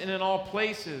times and in all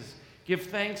places give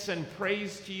thanks and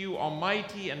praise to you,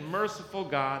 Almighty and merciful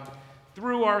God,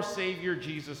 through our Savior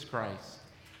Jesus Christ.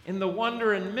 In the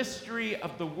wonder and mystery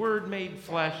of the Word made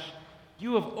flesh,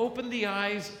 you have opened the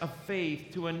eyes of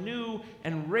faith to a new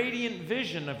and radiant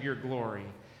vision of your glory,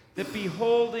 that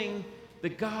beholding the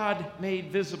God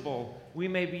made visible, we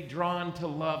may be drawn to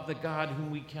love the God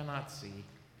whom we cannot see.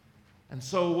 And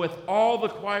so with all the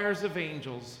choirs of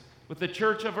angels, with the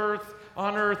church of earth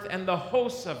on earth and the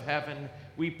hosts of heaven,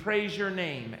 we praise your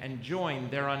name and join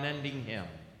their unending hymn.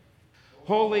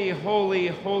 Holy, holy,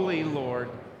 holy Lord,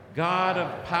 God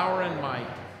of power and might,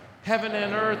 heaven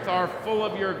and earth are full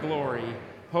of your glory.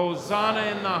 Hosanna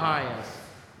in the highest.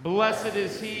 Blessed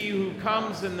is he who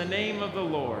comes in the name of the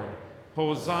Lord.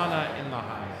 Hosanna in the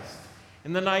highest.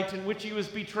 In the night in which he was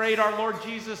betrayed, our Lord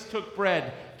Jesus took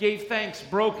bread, gave thanks,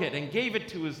 broke it, and gave it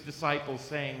to his disciples,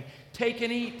 saying, "Take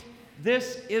and eat.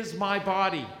 This is my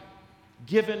body,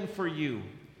 given for you.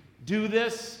 Do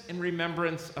this in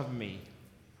remembrance of me."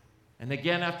 And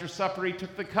again after supper he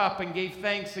took the cup and gave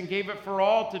thanks and gave it for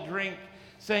all to drink,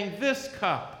 saying, "This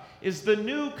cup is the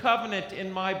new covenant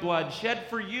in my blood, shed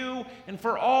for you and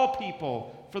for all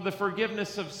people for the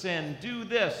forgiveness of sin. Do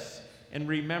this in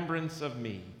remembrance of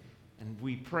me." And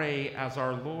we pray as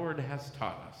our Lord has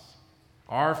taught us.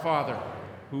 Our Father,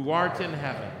 who art in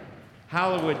heaven,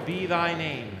 hallowed be thy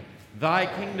name. Thy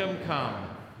kingdom come,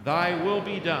 thy will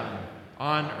be done,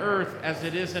 on earth as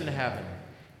it is in heaven.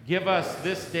 Give us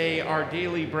this day our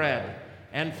daily bread,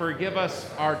 and forgive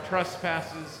us our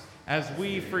trespasses as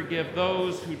we forgive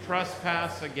those who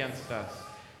trespass against us.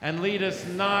 And lead us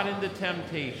not into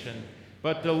temptation,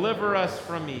 but deliver us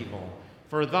from evil.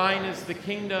 For thine is the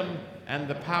kingdom and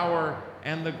the power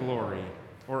and the glory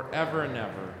forever and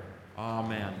ever.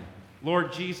 Amen.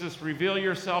 Lord Jesus, reveal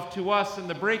yourself to us in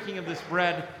the breaking of this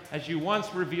bread as you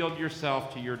once revealed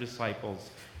yourself to your disciples.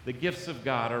 The gifts of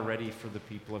God are ready for the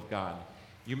people of God.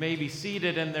 You may be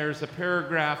seated, and there's a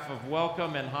paragraph of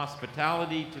welcome and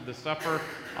hospitality to the supper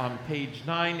on page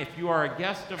 9. If you are a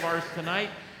guest of ours tonight,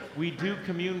 we do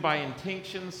commune by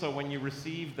intinction, so when you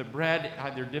receive the bread,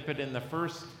 either dip it in the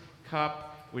first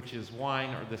cup, which is wine,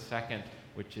 or the second,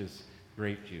 which is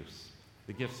grape juice.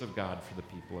 The gifts of God for the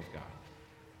people of God.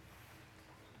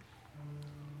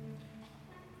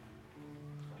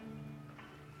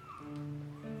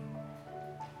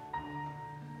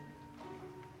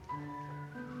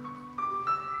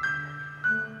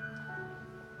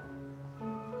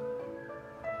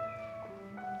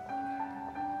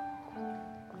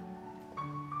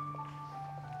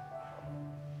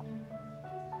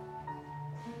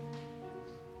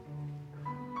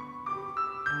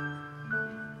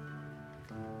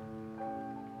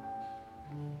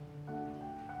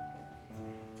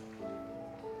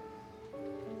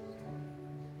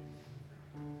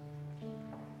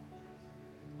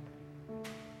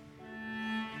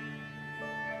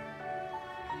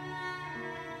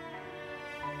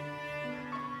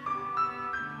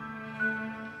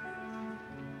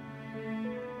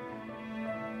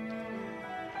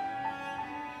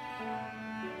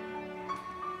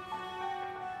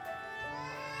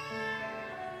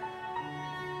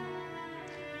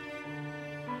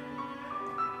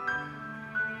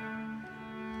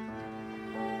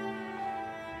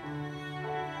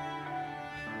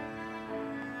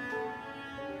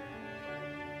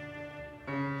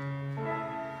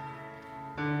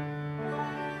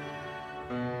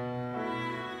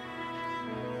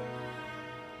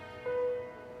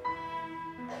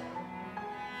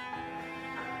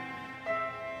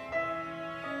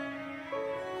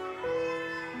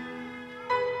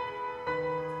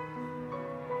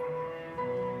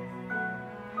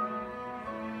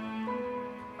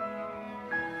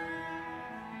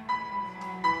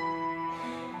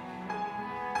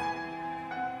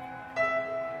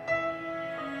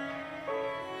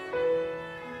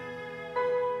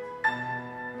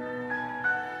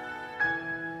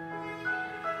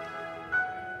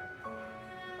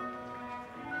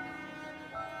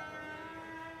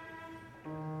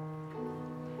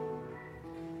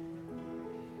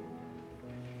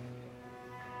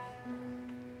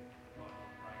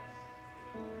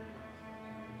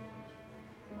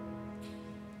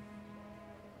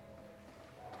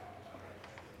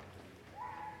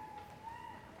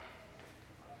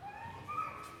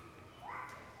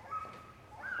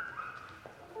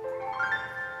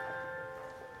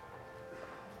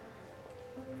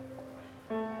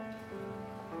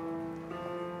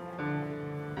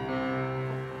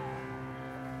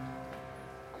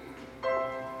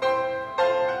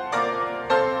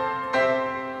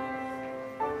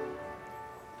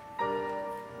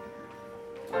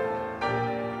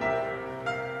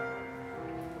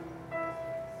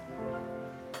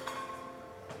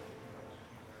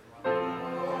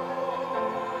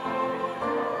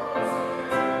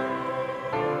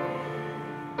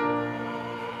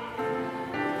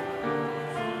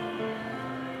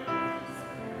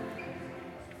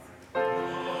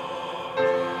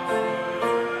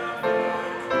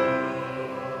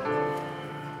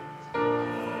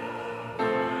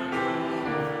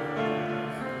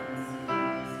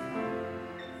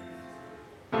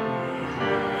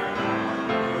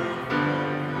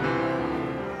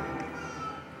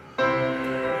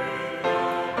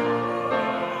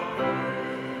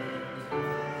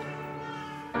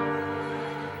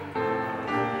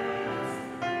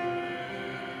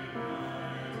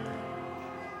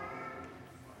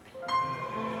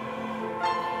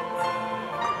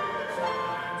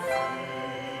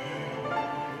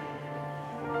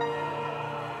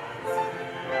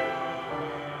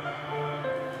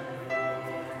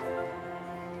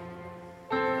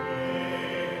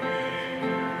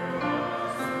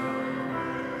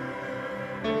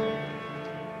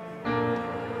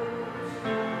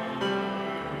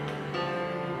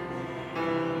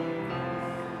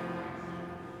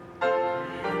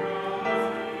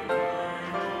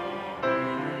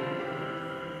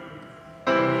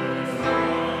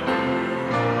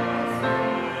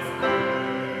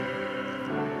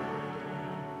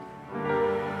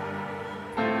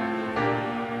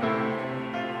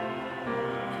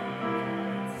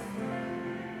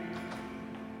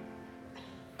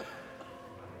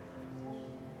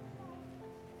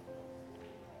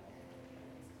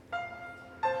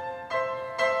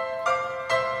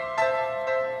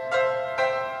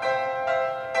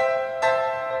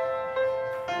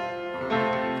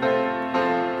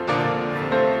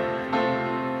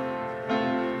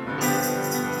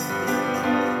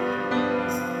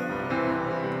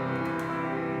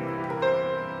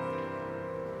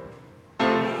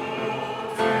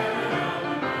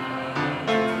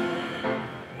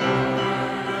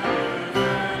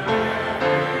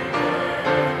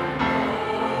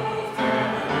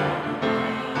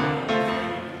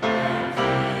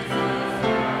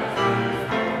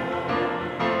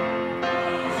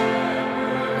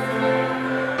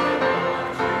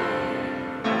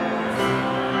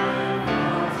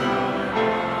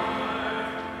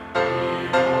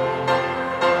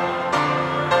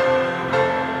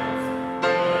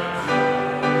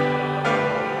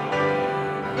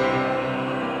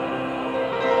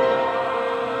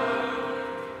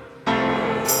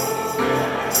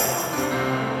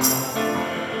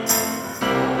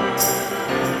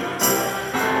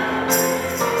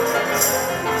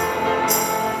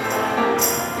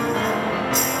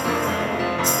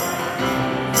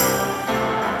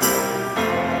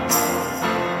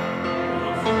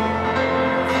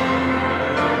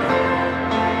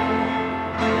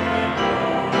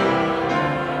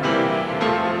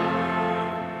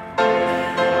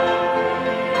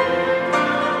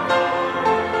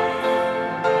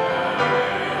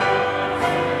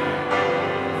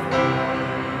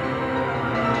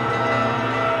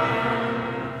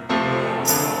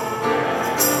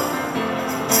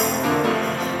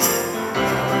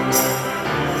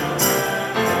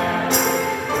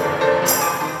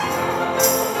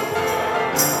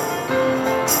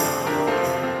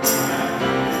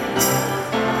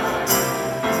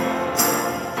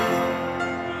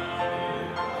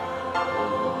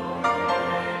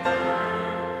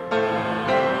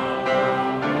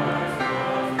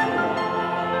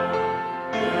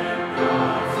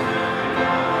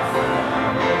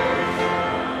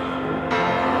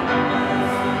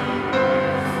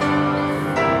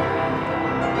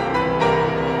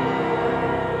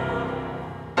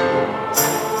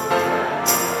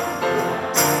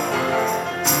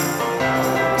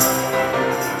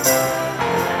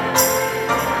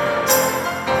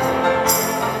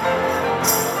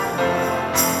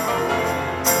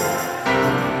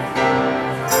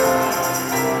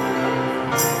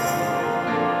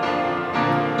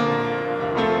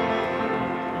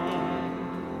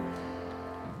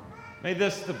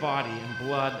 does the body and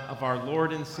blood of our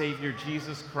Lord and Savior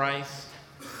Jesus Christ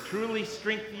truly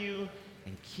strengthen you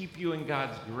and keep you in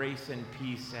God's grace and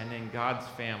peace and in God's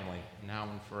family now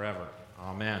and forever.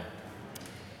 Amen.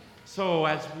 So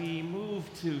as we move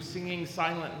to singing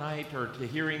Silent Night, or to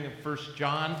hearing of 1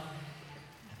 John,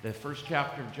 the first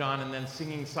chapter of John, and then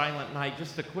singing Silent Night,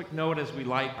 just a quick note as we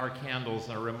light our candles,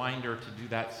 and a reminder to do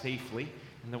that safely.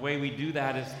 And the way we do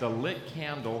that is the lit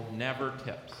candle never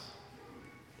tips.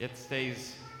 It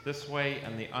stays this way,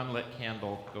 and the unlit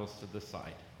candle goes to the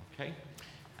side, okay?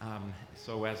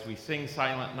 So as we sing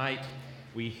Silent Night,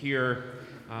 we hear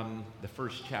the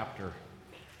first chapter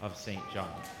of St. John.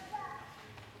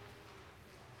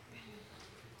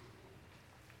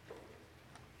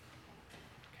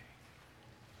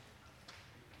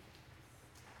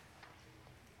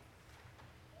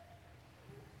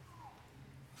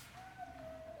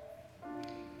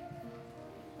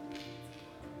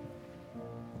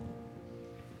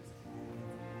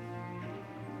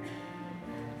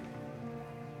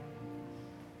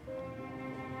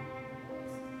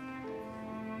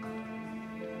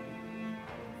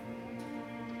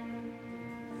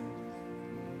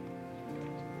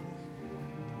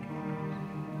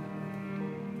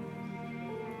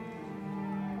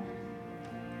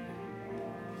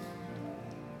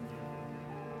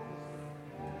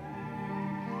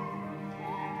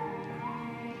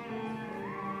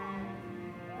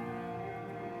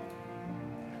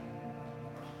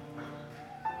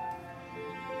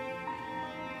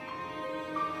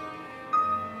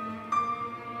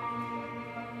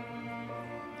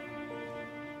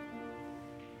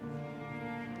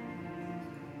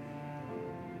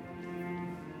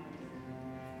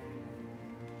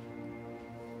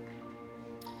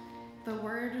 The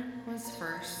Word was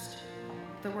first,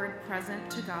 the Word present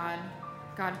to God,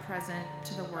 God present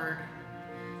to the Word.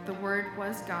 The Word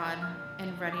was God,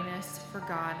 in readiness for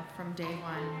God from day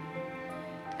one.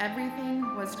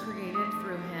 Everything was created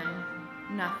through him.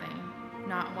 Nothing,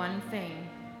 not one thing,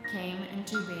 came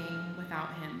into being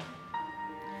without him.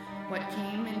 What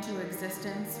came into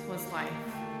existence was life,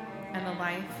 and the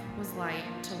life was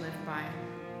light to live by.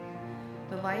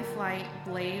 The life light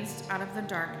blazed out of the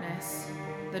darkness.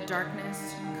 The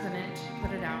darkness couldn't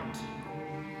put it out.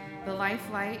 The life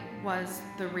light was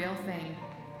the real thing.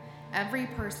 Every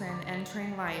person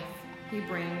entering life, he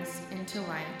brings into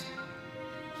light.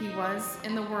 He was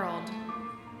in the world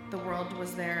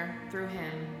was there through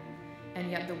him, and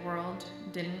yet the world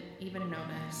didn't even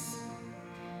notice.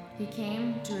 He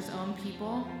came to his own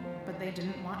people, but they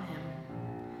didn't want him.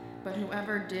 But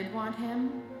whoever did want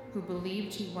him, who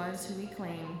believed he was who he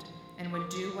claimed and would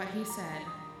do what he said,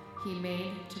 he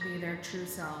made to be their true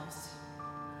selves,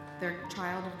 their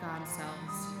child of God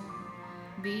selves.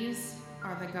 These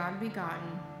are the God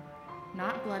begotten,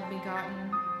 not blood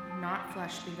begotten, not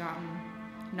flesh begotten,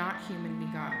 not human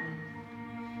begotten.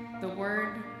 The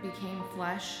Word became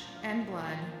flesh and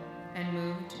blood and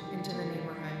moved into the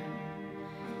neighborhood.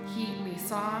 We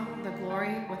saw the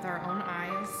glory with our own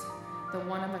eyes, the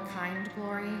one-of-a-kind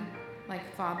glory,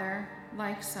 like Father,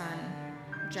 like Son,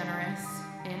 generous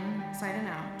inside and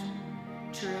out,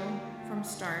 true from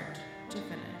start to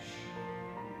finish.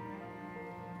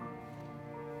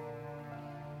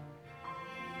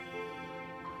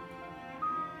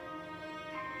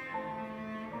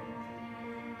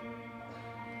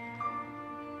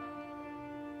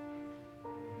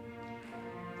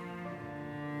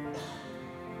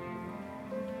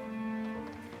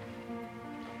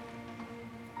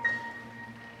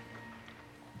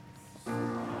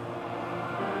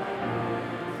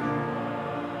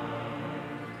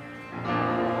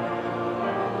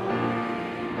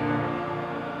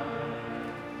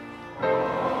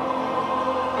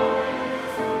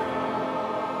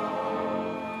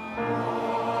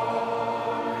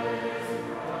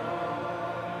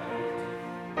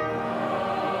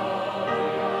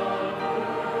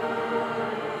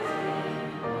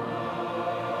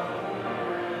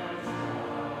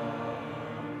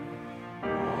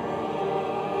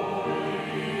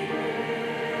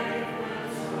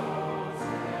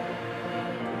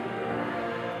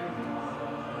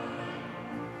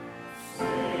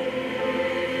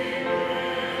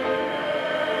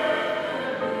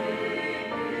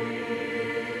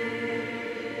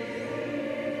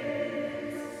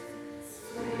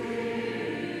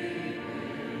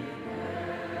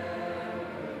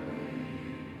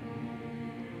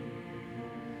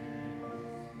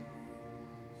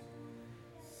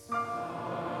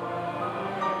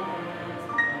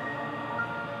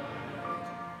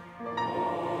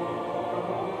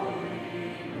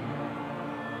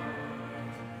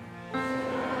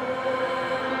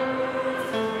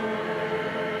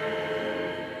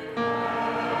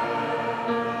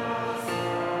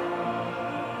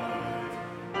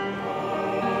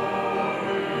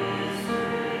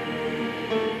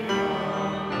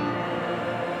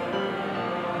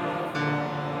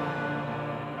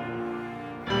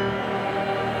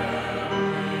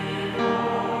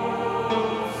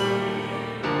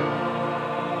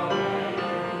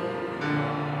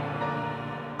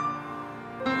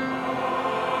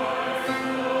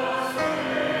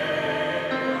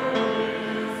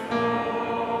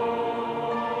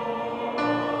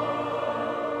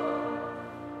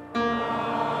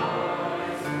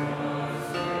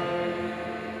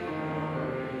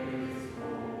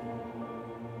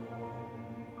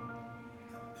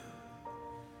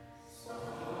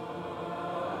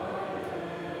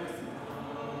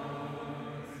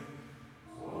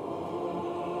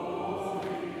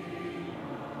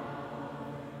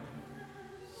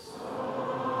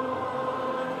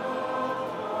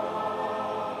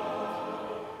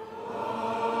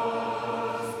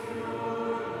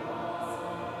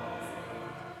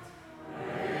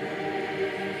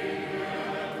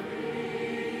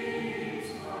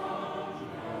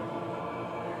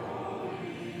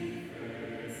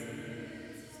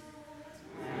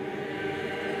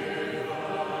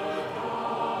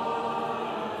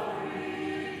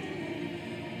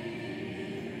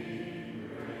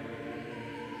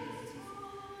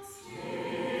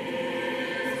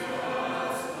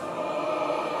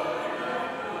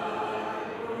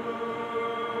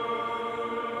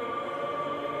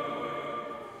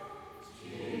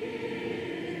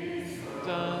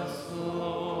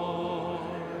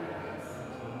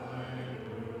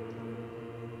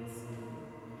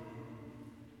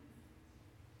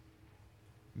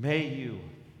 May you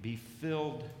be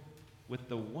filled with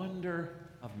the wonder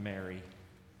of Mary,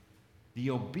 the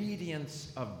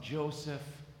obedience of Joseph,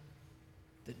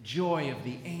 the joy of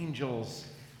the angels,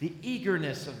 the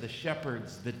eagerness of the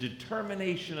shepherds, the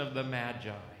determination of the Magi,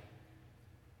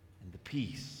 and the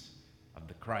peace of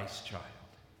the Christ child.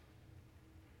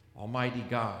 Almighty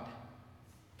God,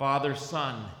 Father,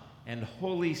 Son, and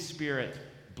Holy Spirit,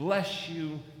 bless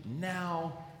you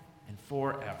now and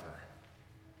forever.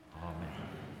 Amen.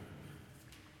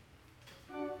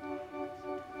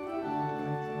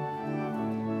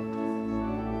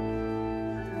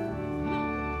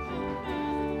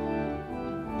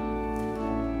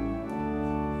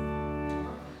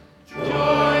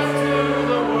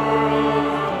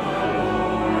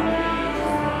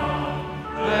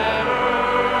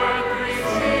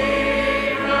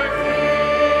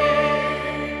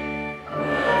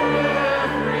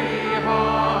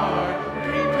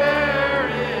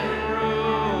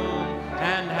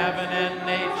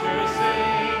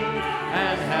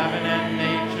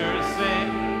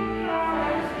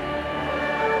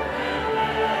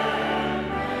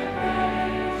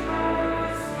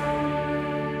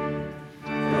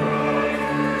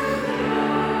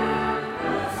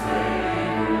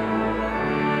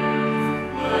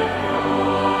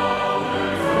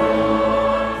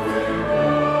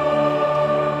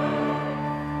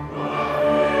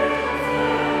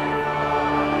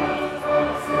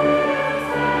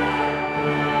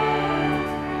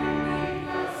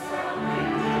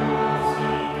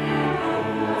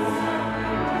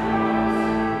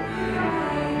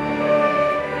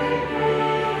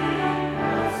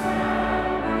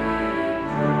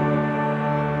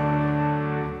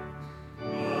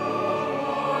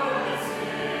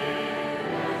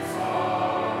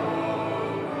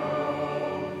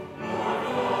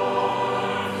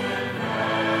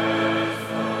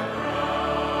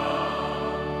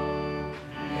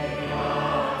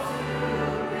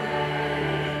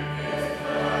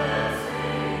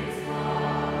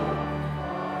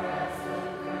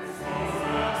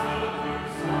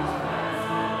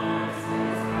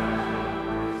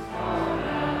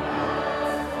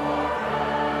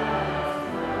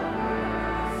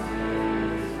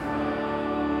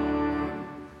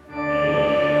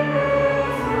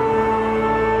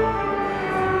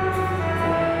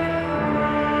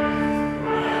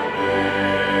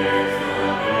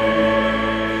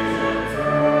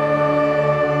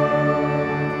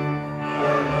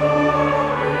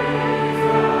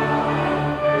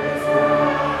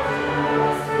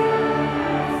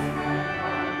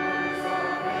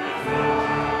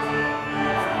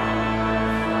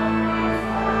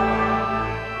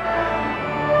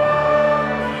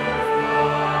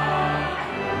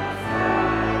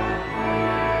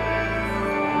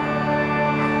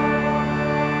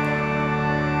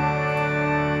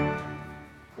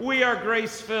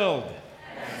 Grace-filled.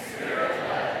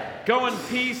 Go in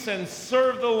peace and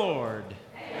serve the Lord.